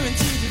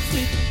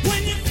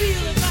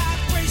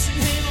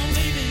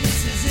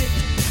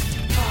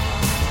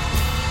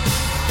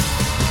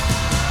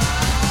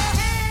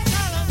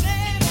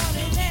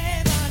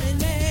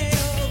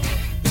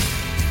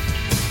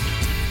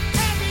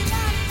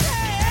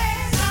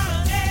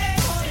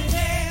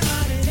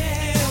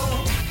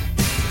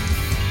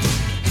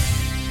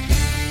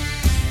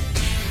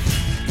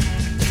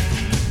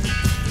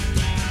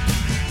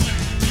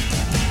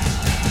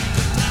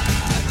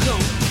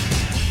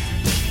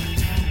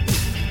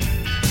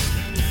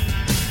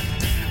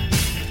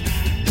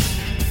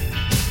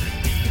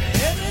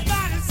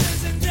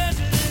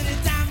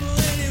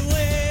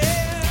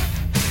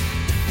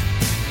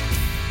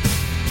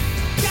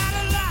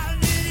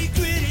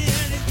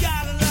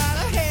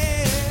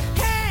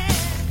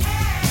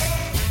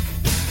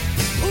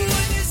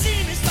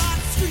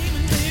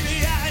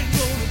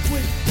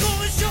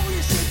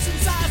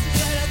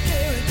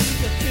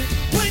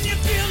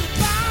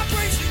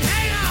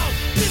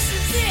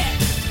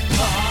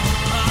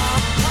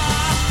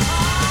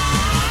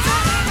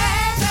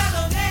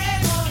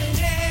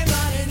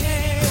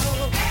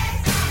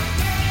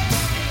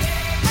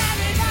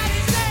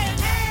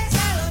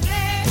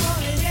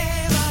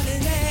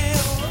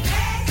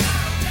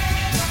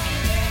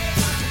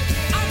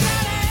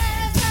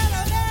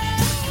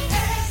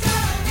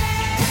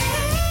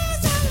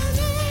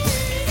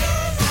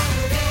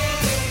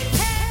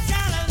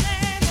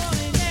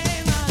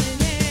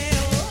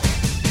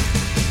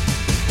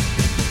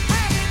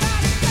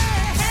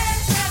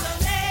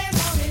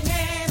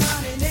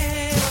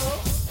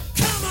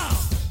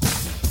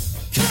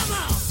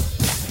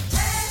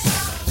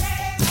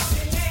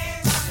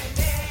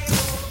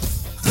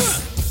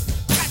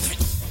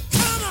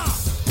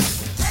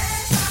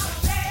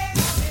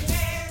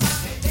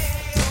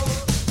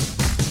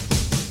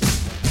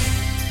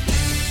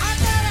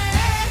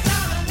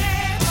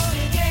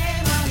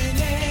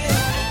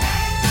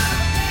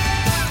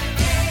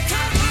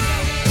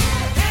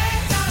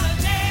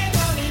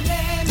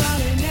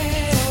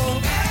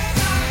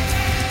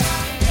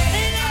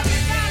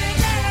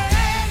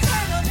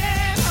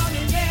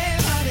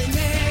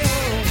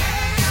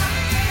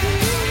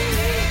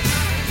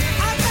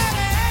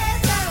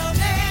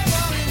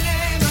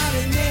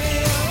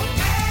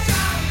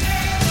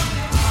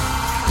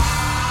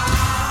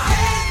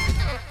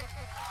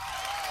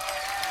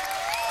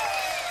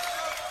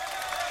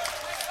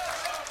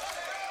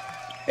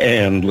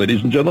And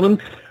ladies and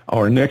gentlemen,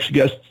 our next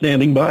guest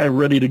standing by,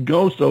 ready to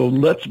go. So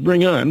let's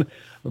bring on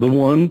the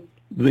one,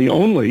 the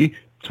only,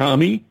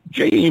 Tommy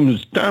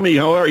James. Tommy,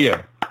 how are you?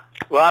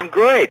 Well, I'm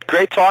great.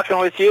 Great talking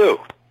with you.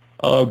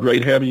 Oh,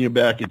 great having you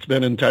back. It's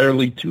been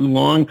entirely too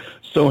long.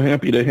 So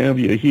happy to have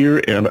you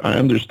here, and I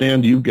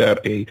understand you've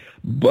got a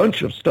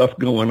bunch of stuff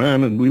going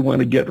on, and we want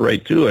to get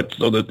right to it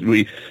so that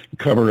we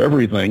cover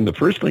everything. The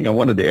first thing I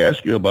wanted to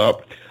ask you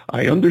about,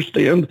 I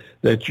understand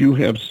that you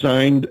have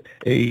signed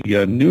a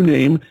new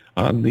name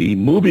on the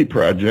movie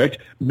project,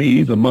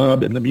 Me, the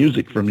Mob, and the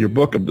Music, from your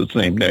book of the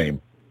same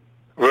name.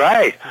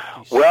 Right.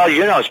 Well,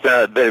 it's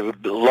been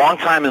a long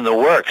time in the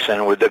works,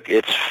 and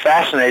it's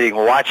fascinating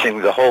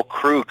watching the whole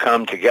crew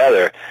come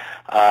together.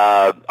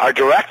 Our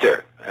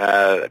director,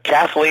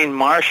 Kathleen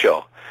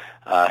Marshall,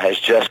 has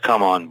just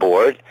come on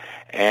board,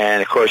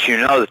 and of course you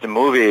know that the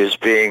movie is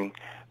being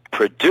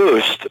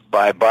produced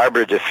by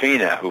Barbara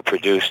DeFina, who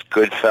produced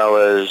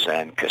Goodfellas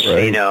and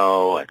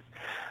Casino, right,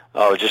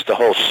 and just a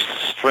whole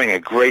string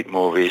of great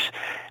movies.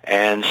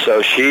 And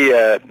so she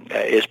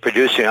is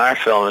producing our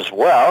film as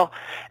well.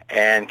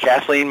 And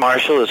Kathleen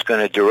Marshall is going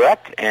to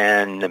direct,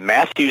 and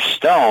Matthew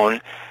Stone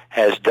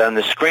has done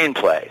the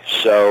screenplay.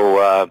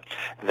 So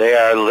they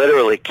are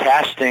literally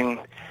casting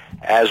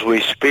as we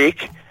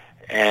speak,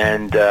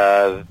 and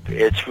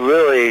it's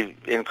really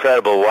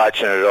incredible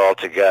watching it all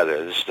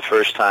together. This is the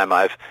first time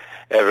I've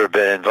ever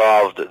been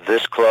involved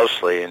this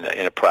closely in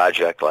a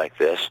project like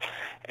this,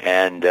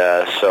 and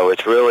so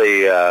it's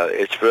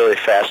really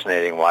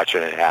fascinating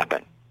watching it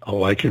happen.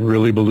 Oh, I can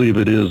really believe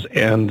it is.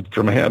 And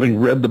from having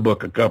read the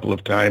book a couple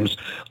of times,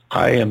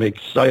 I am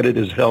excited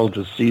as hell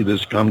to see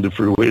this come to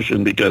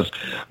fruition, because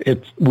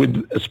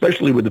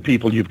especially with the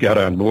people you've got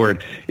on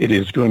board, it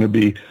is going to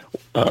be,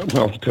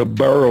 to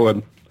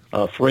borrow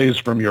a phrase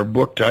from your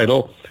book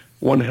title,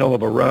 one hell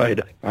of a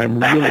ride. I'm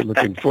really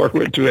looking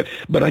forward to it.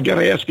 But I got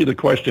to ask you the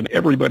question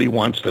everybody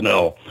wants to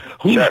know.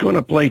 Who's going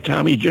to play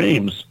Tommy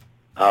James?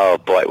 Oh,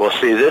 boy. Well,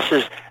 see,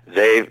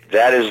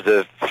 that is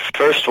the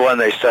first one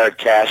they started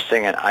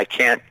casting, and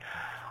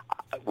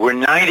we're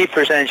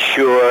 90%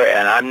 sure,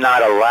 and I'm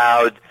not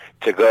allowed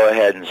to go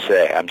ahead and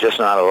say. I'm just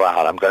not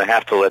allowed. I'm going to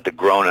have to let the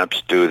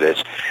grown-ups do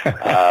this.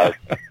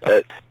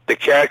 The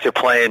character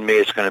playing me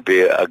is going to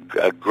be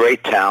a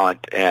great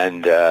talent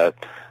and a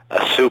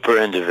super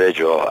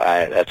individual.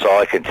 That's all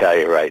I can tell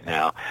you right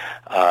now.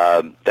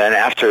 Then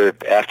after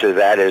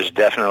that is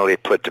definitely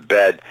put to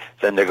bed,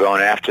 then they're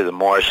going after the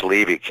Morris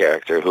Levy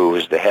character, who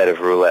was the head of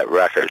Roulette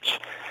Records,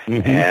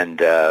 and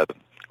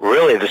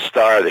really the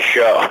star of the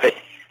show,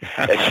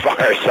 as far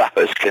as I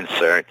was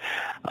concerned.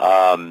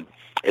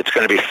 It's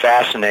going to be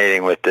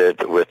fascinating with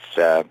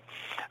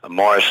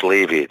Morris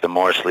Levy, the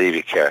Morris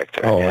Levy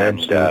character. Oh,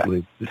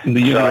 absolutely.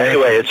 So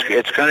anyway,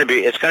 it's going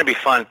to be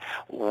fun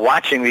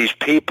watching these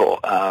people.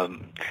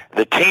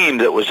 The team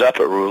that was up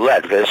at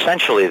Roulette,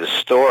 essentially the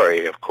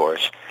story, of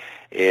course,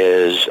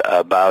 is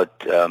about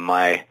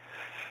my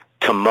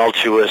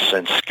tumultuous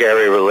and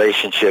scary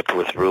relationship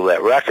with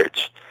Roulette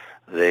Records,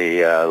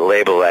 the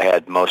label I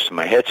had most of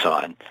my hits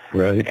on.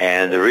 Right.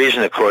 And the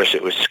reason, of course,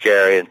 it was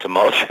scary and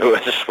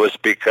tumultuous was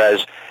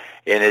because,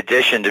 in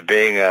addition to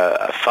being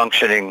a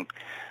functioning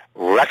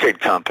record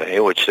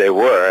company, which they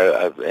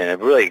were, and a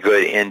really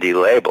good indie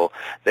label,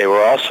 they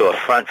were also a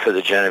front for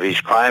the Genovese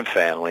crime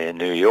family in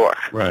New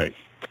York. Right.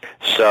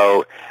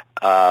 So,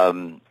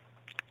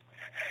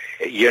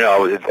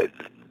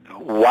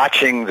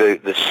 watching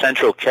the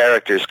central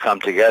characters come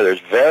together is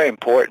very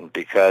important,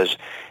 because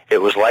it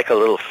was like a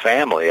little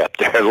family up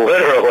there,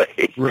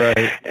 literally.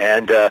 Right.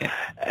 And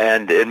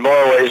in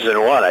more ways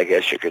than one, I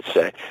guess you could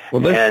say.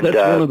 Well, that's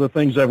one of the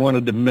things I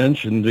wanted to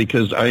mention,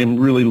 because I am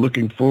really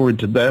looking forward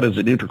to that as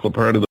an integral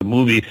part of the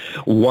movie,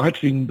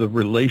 watching the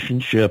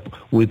relationship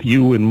with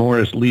you and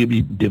Morris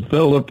Levy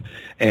develop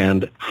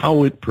and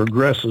how it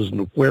progresses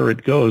and where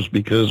it goes,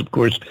 because, of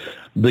course,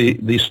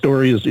 the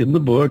story is in the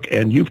book,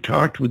 and you've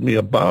talked with me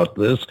about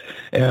this,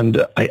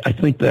 and I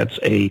think that's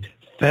a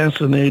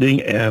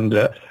fascinating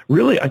and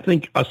really, I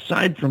think,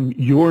 aside from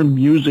your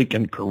music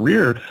and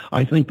career,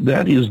 I think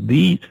that is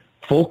the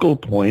focal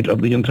point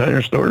of the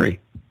entire story.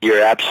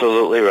 You're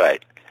absolutely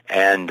right.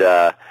 And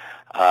that's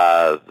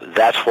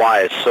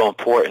why it's so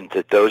important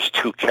that those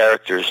two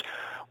characters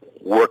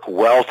work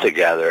well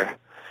together,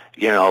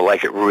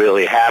 like it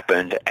really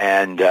happened.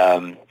 And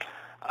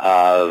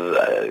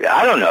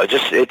I don't know,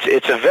 just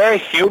it's a very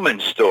human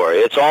story.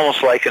 It's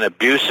almost like an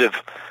abusive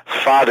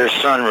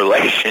father-son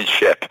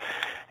relationship.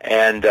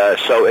 And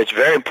so it's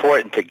very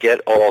important to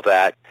get all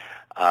that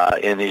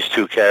in these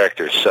two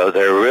characters. So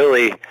they're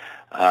really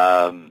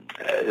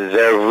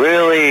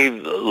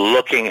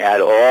looking at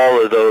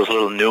all of those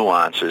little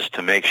nuances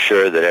to make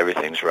sure that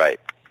everything's right.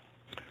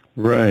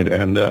 Right,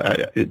 and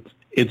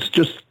it's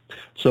just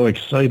so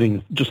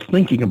exciting just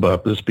thinking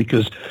about this,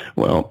 because,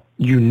 well,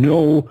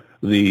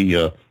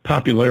 the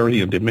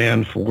popularity and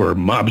demand for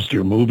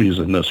mobster movies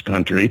in this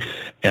country.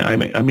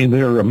 And I mean,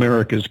 they're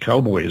America's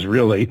cowboys,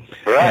 really.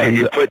 Right. And,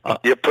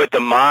 you put the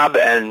mob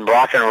and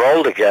rock and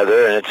roll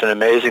together, and it's an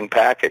amazing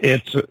package.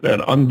 It's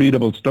an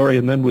unbeatable story.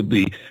 And then with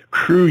the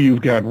crew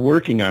you've got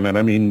working on it,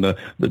 I mean, the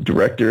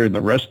director and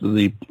the rest of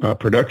the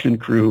production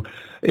crew,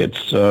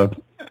 it's...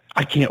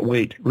 I can't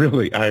wait,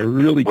 really. I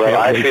really can't wait.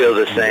 Well, I feel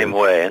the same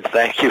way, and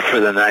thank you for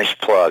the nice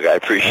plug. I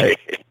appreciate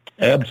it.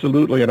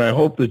 Absolutely, and I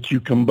hope that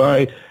you come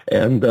by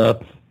and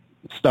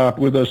stop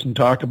with us and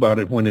talk about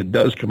it when it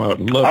does come out.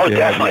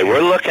 Definitely.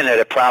 We're looking at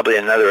it probably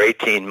another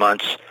 18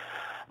 months.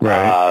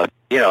 Right.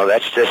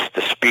 That's just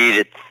the speed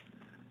at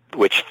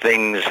which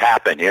things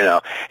happen,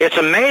 It's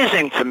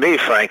amazing to me,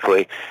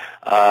 frankly,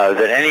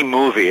 that any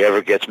movie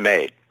ever gets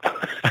made.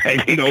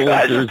 I know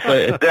what you're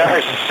saying. There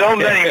are so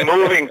many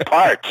moving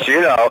parts,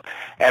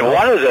 and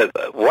one of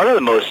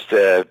the most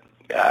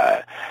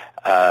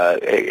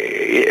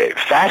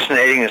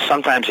fascinating and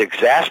sometimes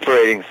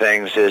exasperating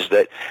things is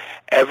that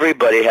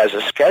everybody has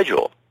a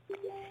schedule.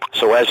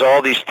 So as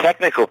all these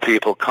technical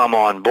people come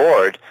on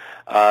board,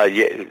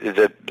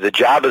 the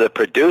job of the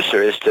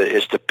producer is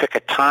to pick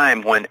a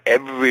time when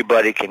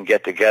everybody can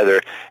get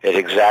together at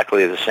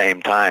exactly the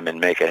same time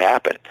and make it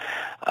happen.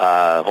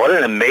 What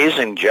an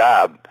amazing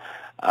job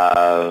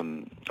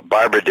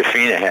Barbara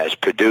DeFina has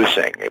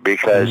producing,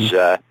 because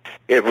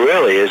it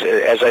really is,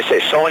 as I say,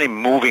 so many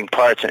moving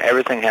parts and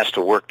everything has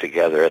to work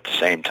together at the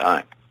same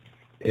time.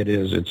 It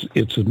is.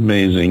 It's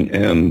amazing,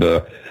 and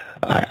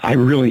I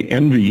really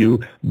envy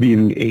you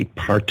being a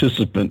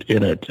participant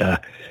in it.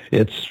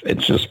 It's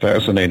just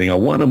fascinating. I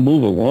want to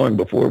move along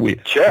before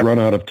we run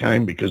out of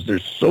time, because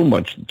there's so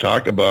much to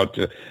talk about.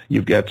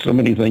 You've got so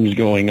many things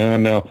going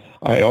on now.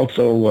 I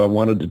also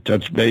wanted to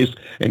touch base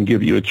and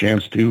give you a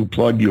chance to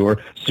plug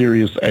your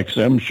Sirius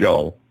XM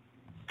show.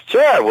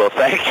 Sure. Well,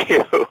 thank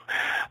you.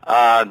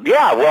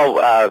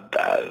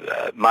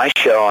 My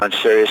show on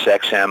Sirius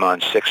XM on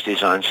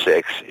 60s on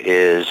 6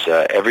 is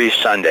every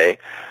Sunday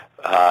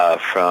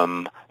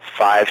from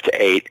 5 to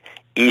 8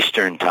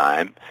 Eastern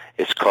Time.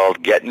 It's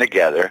called Getting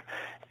Together.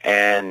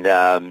 And,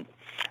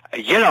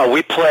 we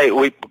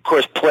of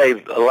course play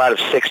a lot of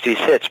 60s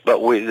hits, but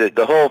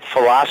the whole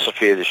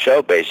philosophy of the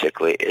show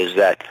basically is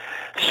that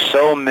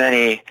so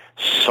many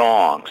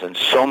songs and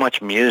so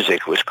much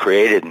music was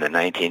created in the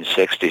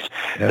 1960s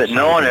that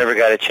no one ever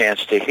got a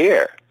chance to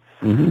hear.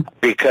 Mm-hmm.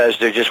 Because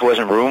there just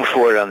wasn't room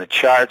for it on the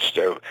charts.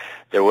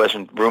 There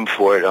wasn't room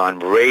for it on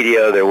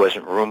radio. There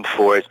wasn't room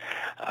for it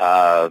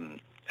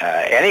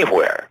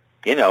anywhere,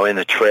 in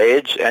the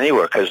trades,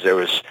 anywhere, because there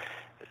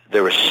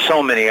were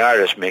so many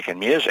artists making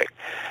music.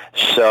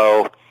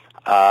 So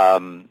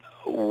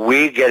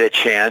we get a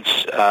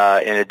chance,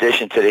 in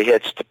addition to the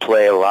hits, to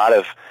play a lot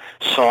of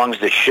songs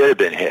that should have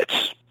been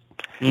hits,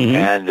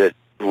 and that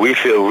we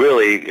feel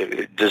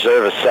really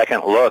deserve a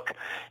second look.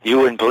 You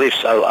wouldn't believe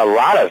a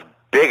lot of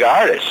big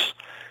artists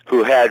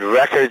who had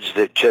records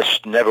that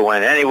just never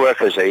went anywhere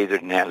because they either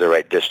didn't have the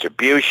right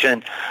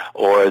distribution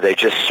or they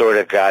just sort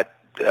of got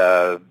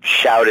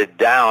shouted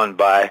down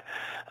by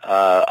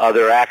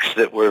other acts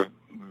that were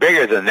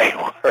bigger than they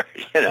were,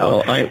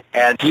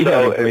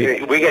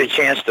 we get a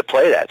chance to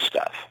play that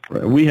stuff.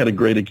 We had a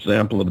great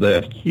example of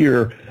that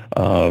here.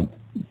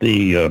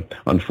 The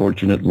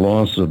unfortunate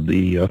loss of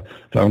the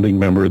founding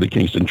member of the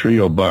Kingston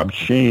Trio, Bob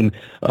Shane.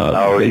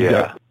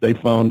 They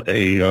found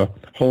a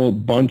whole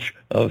bunch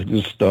of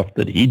his stuff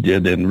that he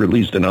did and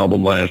released an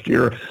album last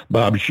year,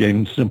 Bob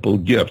Shane's Simple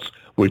Gifts,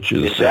 which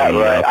is that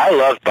right? I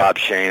love Bob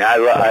Shane.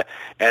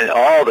 And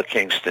all the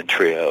Kingston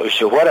Trio.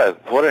 So what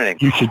an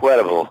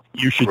incredible.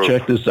 You should group.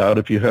 check this out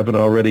if you haven't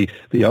already.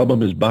 The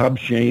album is Bob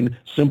Shane,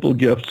 Simple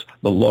Gifts,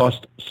 The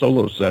Lost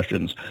Solo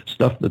Sessions,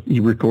 stuff that he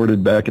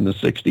recorded back in the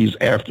 60s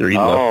after he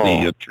left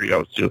the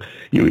trio. So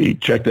you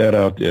check that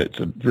out. It's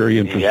a very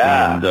interesting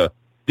and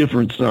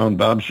different sound.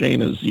 Bob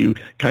Shane, as you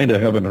kind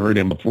of haven't heard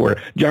him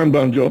before. John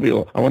Bon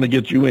Jovial, I want to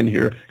get you in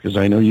here because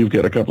I know you've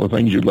got a couple of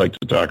things you'd like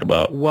to talk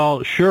about.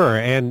 Well, sure.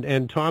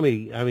 And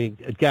Tommy, I mean,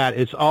 God,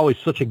 it's always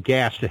such a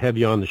gas to have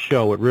you on the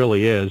show. It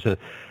really is.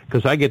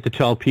 Because I get to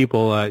tell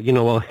people,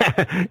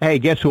 hey,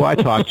 guess who I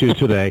talked to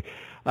today?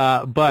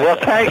 Well,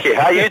 thank you.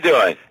 How you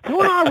doing?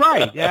 Doing all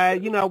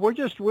right.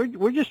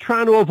 We're just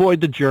trying to avoid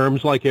the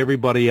germs like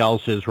everybody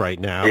else is right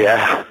now.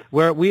 Yeah.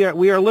 We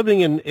are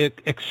living in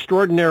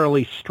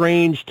extraordinarily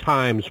strange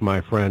times,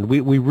 my friend.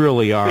 We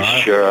really are. We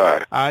sure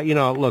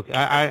are. Look,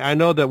 I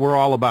know that we're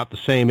all about the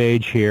same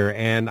age here,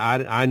 and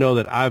I know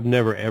that I've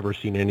never ever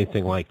seen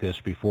anything like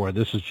this before.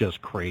 This is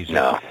just crazy.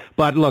 No.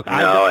 But look,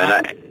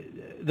 no,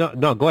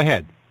 go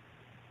ahead.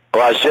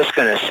 Well, I was just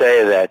going to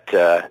say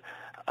that.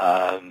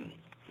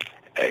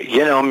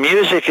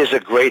 Music is a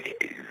great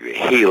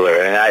healer,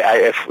 and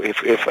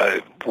if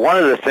one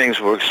of the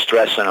things we're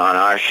stressing on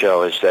our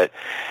show is that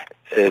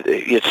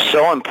it's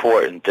so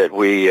important that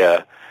we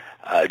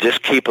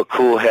just keep a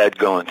cool head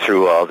going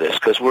through all this,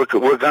 because we're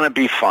going to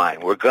be fine.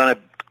 We're going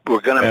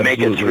to make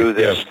it through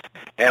this,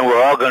 and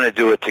we're all going to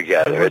do it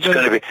together. It's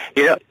going to be,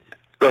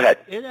 Go ahead.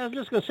 I was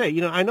just going to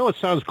say, I know it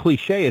sounds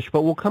cliche-ish,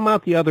 but we'll come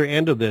out the other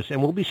end of this,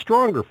 and we'll be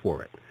stronger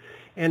for it.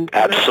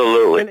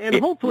 Absolutely. And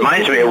hopefully, it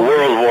reminds me of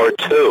World War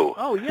II.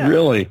 Oh, yeah.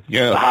 Really?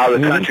 Yeah. How the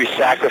country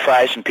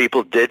sacrificed and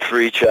people did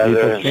for each other.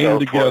 People and came so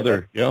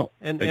together. Forth.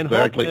 Yeah.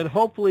 Exactly. And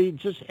hopefully,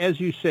 just as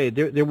you say,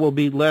 there will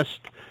be less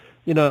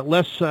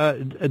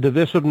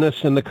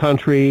divisiveness in the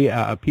country.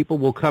 People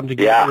will come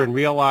together and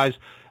realize,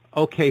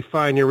 okay,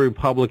 fine, you're a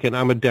Republican,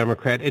 I'm a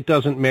Democrat. It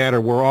doesn't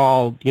matter. We're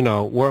all,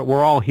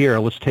 we're all here.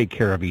 Let's take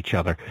care of each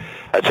other.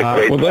 That's a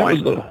great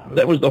point.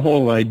 That was the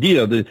whole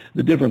idea. The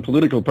different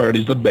political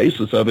parties, the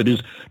basis of it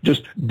is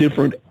just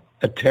different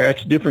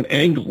attacks, different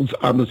angles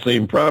on the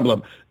same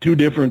problem, two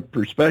different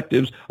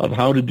perspectives of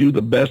how to do the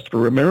best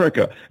for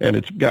America. And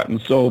it's gotten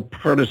so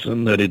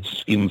partisan that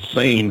it's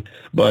insane.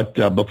 But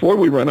before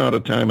we run out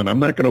of time, and I'm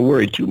not going to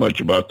worry too much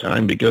about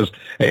time because,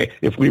 hey,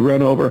 if we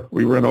run over,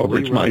 we run over.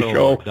 It's my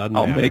show.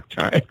 I'll make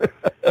time.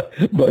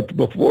 But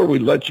before we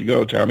let you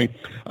go, Tommy,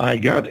 I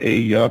got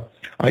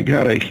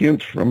a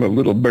hint from a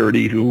little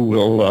birdie who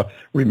will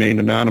remain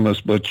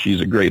anonymous, but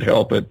she's a great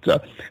help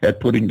at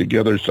putting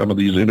together some of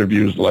these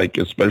interviews, like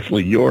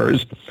especially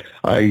yours.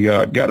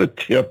 I got a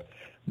tip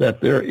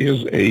that there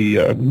is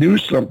a new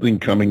something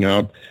coming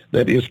out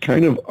that is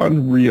kind of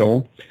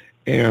unreal,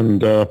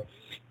 and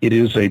it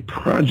is a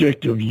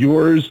project of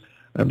yours.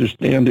 I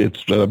understand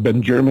it's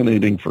been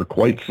germinating for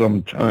quite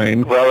some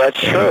time. Well, that's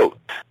true.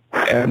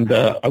 And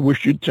I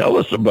wish you'd tell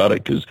us about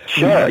it, because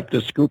we like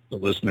to scoop the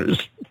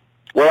listeners.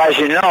 Well, as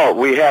you know,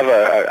 we have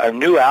a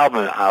new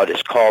album out.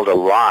 It's called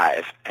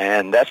Alive,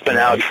 and that's been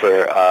out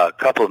for a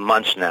couple of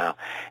months now.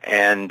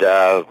 And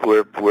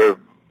we're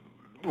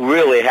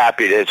really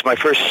happy. It's my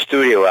first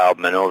studio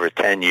album in over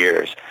 10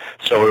 years,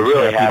 so we're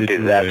really happy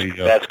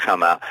that's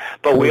come out.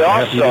 But we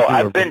also,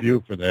 I've been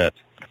review for that.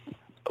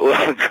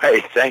 Well,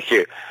 great, thank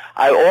you.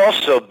 I've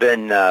also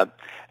been.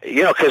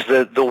 Because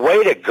the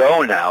way to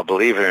go now,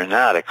 believe it or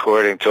not,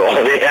 according to all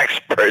the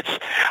experts,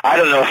 I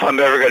don't know if I'm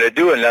ever going to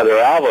do another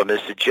album,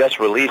 is to just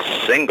release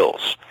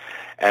singles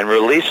and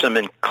release them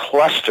in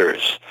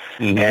clusters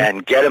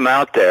and get them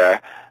out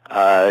there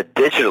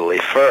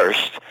digitally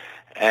first.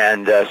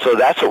 And so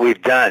that's what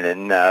we've done.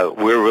 And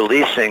we're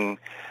releasing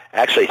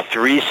actually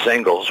 3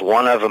 singles,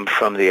 one of them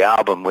from the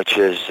album, which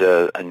is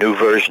a new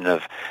version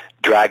of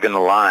Dragging the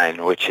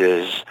Line, which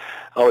is...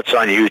 it's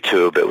on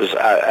YouTube. It was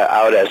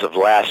out as of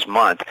last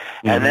month.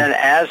 And then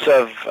as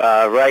of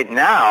right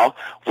now,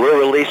 we're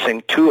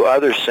releasing 2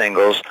 other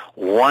singles.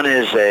 One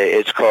is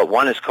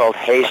called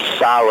Hey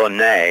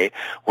Salome,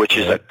 which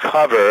is a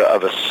cover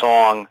of a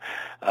song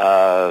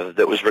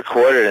that was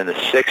recorded in the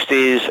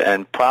 60s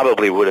and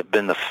probably would have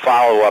been the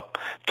follow-up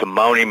to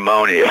Moni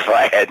Moni if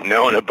I had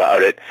known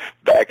about it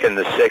back in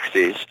the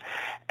 60s.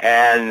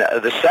 And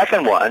the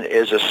second one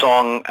is a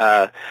song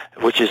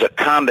which is a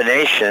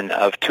combination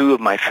of 2 of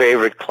my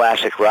favorite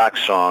classic rock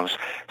songs,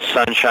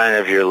 Sunshine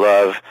of Your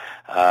Love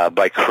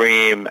by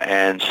Cream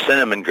and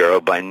Cinnamon Girl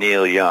by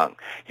Neil Young.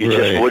 You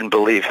just wouldn't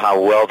believe how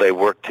well they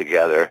work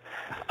together.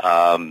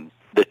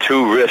 The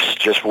 2 riffs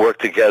just work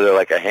together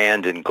like a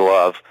hand in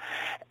glove.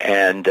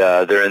 And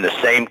they're in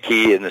the same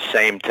key and the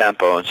same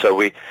tempo. And so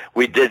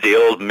we did the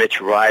old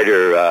Mitch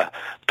Ryder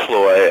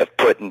ploy of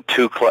putting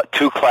two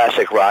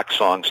classic rock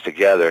songs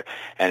together,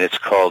 and it's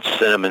called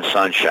Cinnamon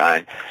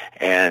Sunshine.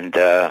 And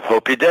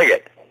hope you dig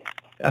it.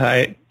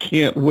 I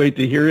can't wait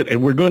to hear it,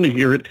 and we're going to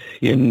hear it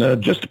in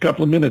just a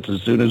couple of minutes.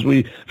 As soon as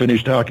we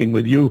finish talking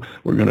with you,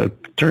 we're going to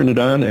turn it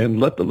on and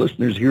let the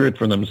listeners hear it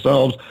for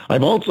themselves.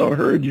 I've also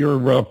heard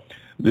your...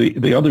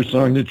 The other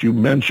song that you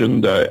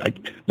mentioned, I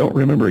don't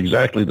remember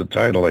exactly the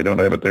title. I don't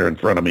have it there in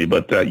front of me,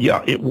 but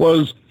it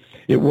was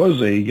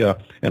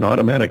an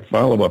automatic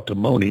follow-up to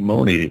Moni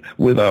Moni,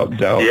 without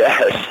doubt.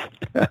 Yes.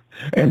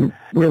 And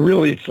we're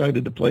really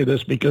excited to play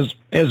this because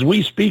as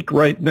we speak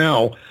right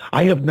now,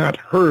 I have not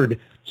heard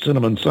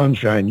Cinnamon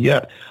Sunshine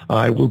yet.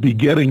 I will be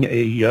getting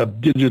a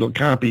digital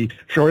copy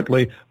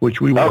shortly, which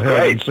we will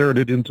have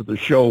inserted into the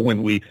show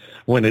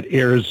when it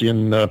airs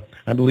in.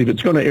 I believe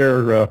it's going to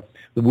air.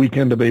 The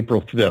weekend of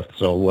April 5th,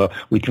 so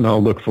we can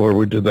all look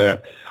forward to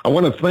that. I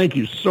want to thank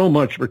you so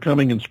much for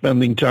coming and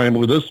spending time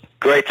with us.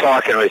 Great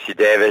talking with you,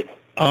 David.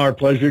 Our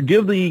pleasure.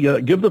 Give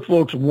the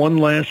folks one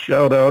last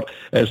shout-out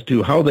as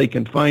to how they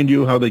can find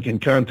you, how they can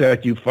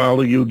contact you, follow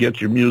you, get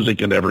your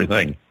music and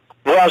everything.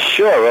 Well,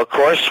 sure. Of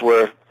course,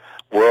 we're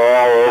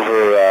all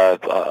over.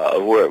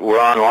 We're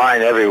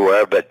online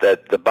everywhere. But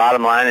the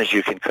bottom line is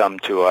you can come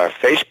to our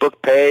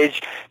Facebook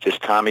page,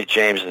 just Tommy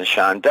James and the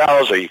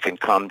Shondells, or you can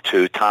come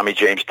to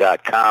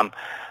TommyJames.com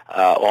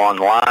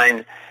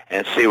online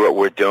and see what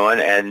we're doing.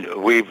 And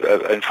we've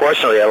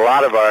unfortunately a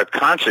lot of our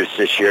concerts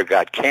this year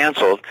got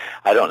canceled.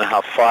 I don't know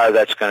how far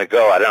that's going to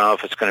go. I don't know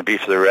if it's going to be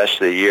for the rest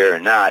of the year or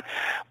not.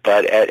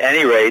 But at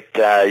any rate,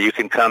 you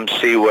can come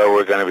see where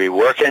we're going to be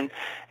working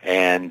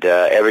and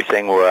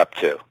everything we're up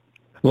to.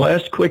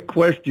 Last quick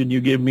question. You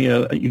gave me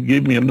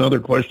another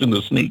question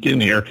to sneak in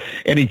here.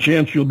 Any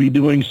chance you'll be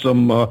doing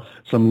some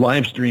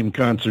live stream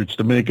concerts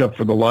to make up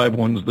for the live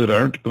ones that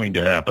aren't going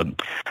to happen?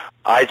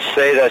 I'd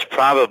say that's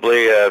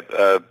probably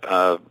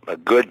a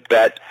good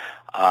bet.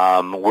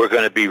 We're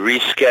going to be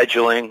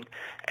rescheduling,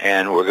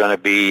 and we're going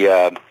to be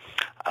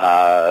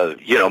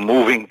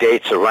moving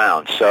dates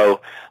around.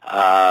 So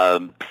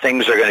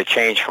things are going to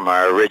change from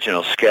our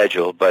original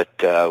schedule, but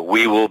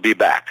we will be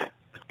back.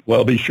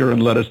 Well, be sure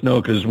and let us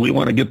know because we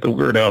want to get the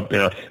word out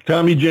there.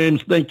 Tommy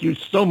James, thank you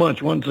so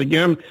much once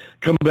again.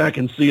 Come back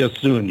and see us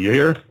soon. You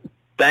hear?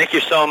 Thank you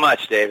so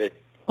much, David.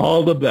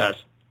 All the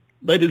best.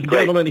 Ladies and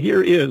gentlemen,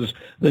 here is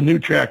the new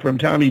track from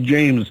Tommy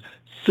James,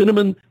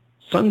 Cinnamon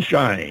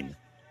Sunshine.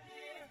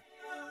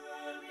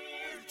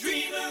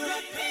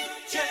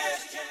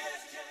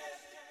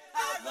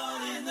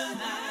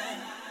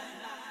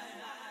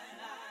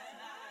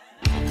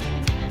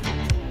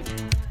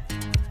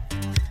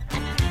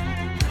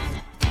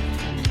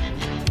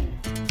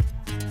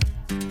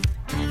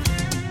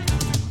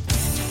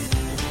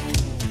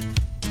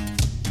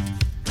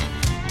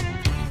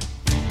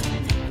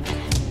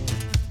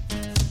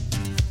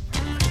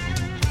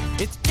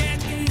 It's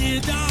getting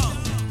it on,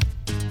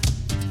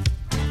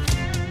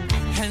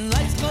 and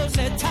lights close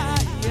their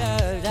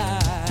tired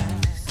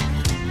eyes.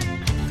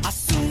 I'll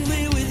soon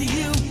be with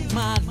you,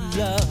 my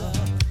love,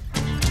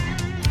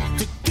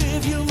 to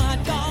give you my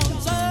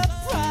dawn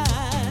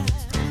surprise.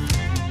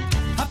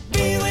 I'll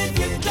be with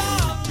you,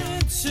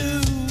 darling,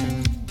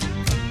 soon.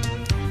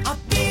 I'll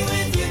be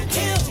with you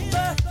till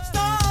the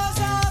stars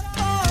are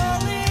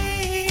falling.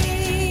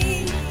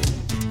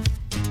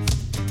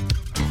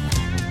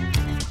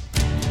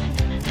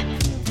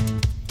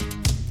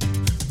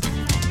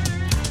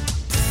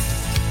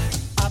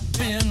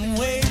 Been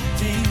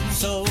waiting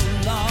so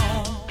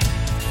long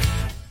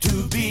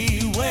to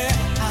be where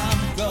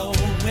I'm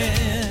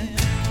going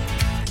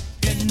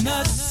in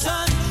the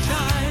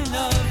sunshine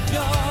of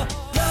your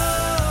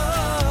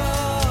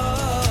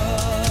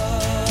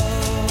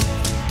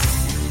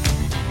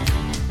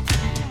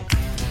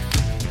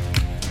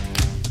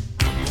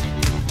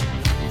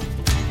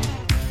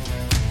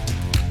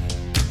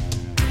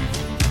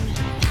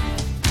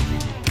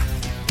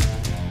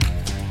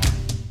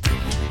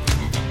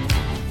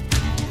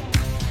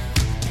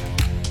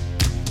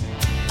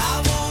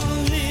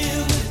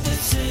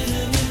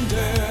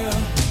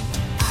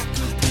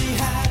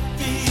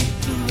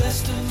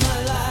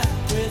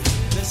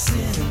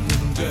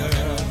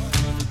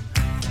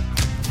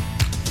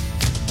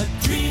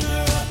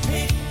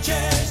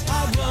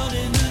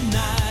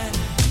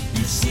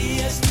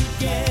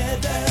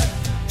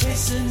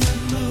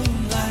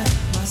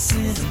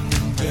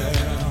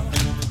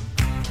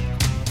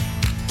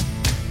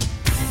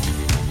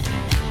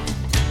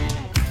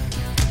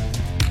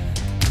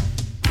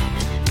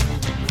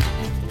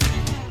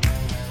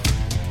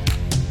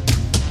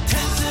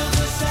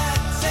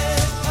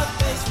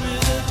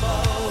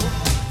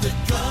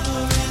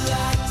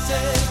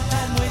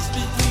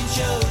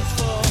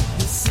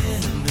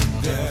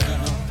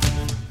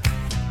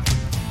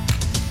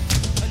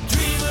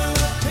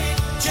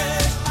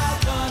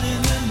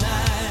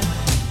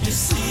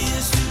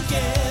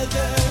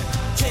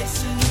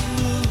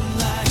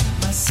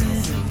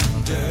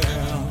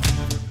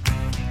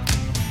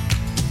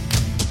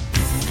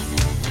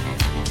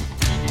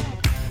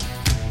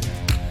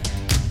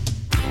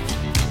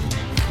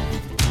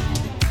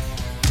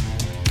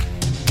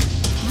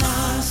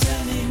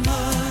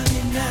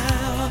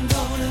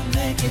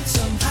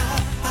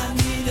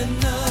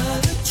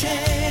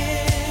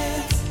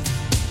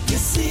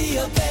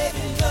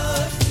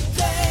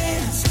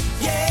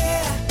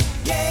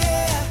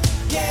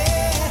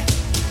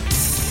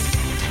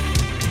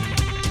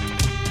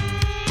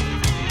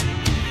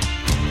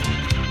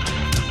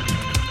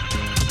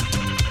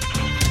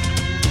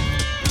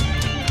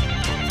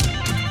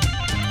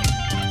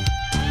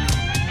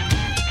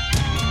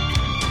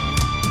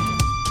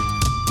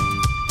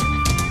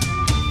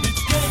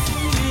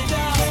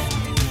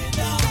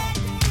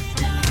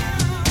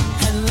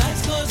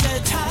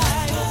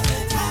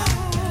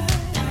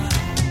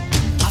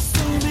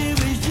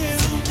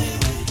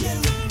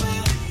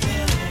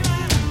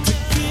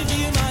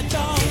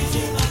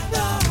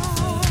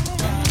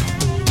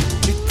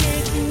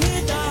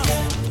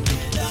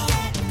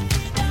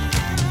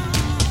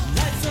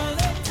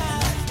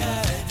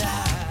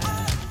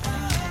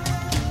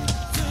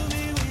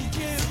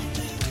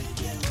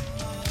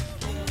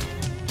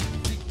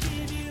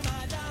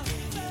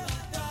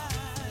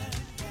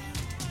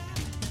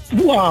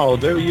Wow,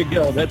 there you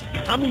go. That's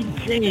Tommy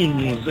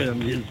James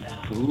and his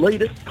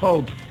latest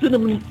called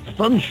Cinnamon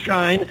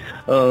Sunshine,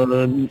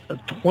 a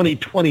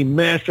 2020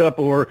 mashup,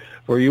 or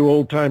for you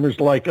old-timers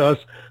like us,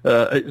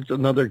 it's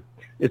another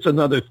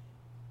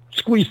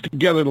squeezed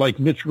together like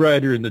Mitch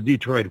Ryder and the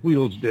Detroit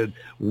Wheels did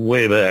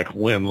way back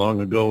when, long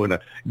ago in a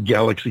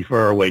galaxy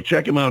far away.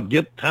 Check him out.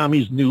 Get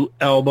Tommy's new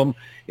album.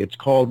 It's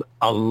called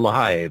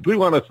Alive. We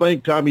want to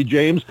thank Tommy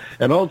James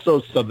and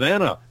also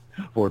Savannah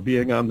for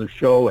being on the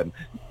show and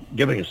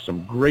giving us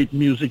some great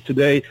music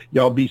today.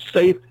 Y'all be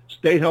safe,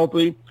 stay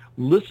healthy,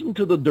 listen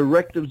to the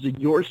directives in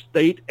your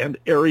state and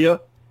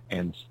area,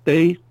 and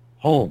stay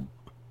home.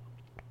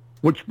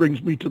 Which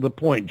brings me to the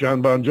point,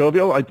 John Bon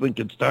Jovial, I think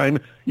it's time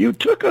you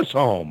took us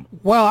home.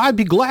 Well, I'd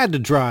be glad to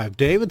drive,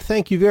 David.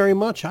 Thank you very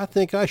much. I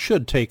think I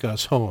should take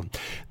us home.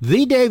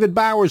 The David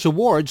Bowers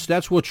Awards,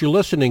 that's what you're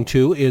listening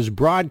to, is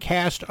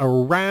broadcast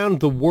around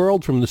the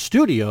world from the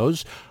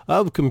studios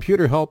of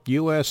Computer Help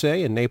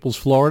USA in Naples,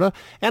 Florida,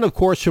 and of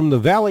course from the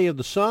Valley of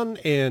the Sun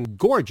in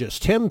gorgeous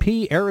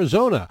Tempe,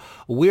 Arizona.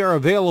 We are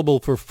available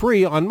for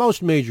free on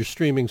most major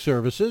streaming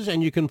services,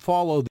 and you can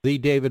follow the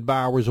David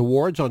Bowers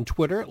Awards on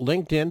Twitter,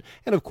 LinkedIn,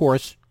 and of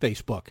course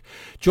Facebook.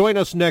 Join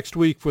us next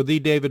week for the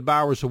David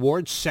Bowers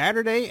Awards,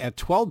 Saturday at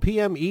 12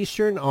 p.m.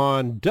 Eastern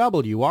on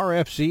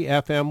WRFC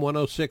FM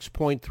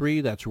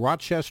 106.3. That's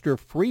Rochester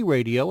Free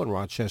Radio in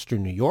Rochester,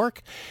 New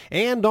York.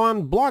 And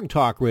on Blog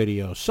Talk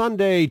Radio,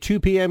 Sunday, 2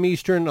 p.m.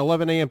 Eastern,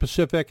 11 a.m.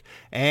 Pacific,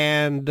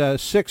 and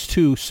 6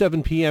 to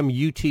 7 p.m.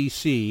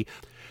 UTC.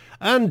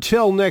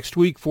 Until next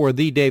week for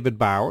the David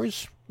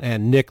Bowers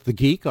and Nick the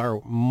Geek,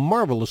 our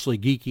marvelously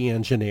geeky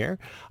engineer,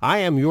 I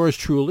am yours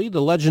truly,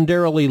 the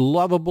legendarily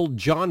lovable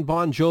John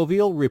Bon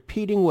Jovial,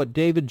 repeating what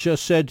David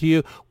just said to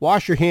you.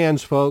 Wash your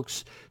hands,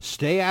 folks.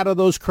 Stay out of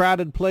those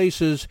crowded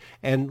places,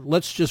 and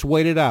let's just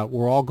wait it out.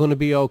 We're all going to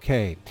be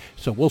okay.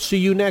 So we'll see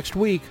you next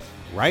week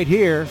right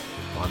here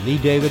on the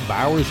David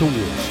Bowers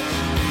Awards.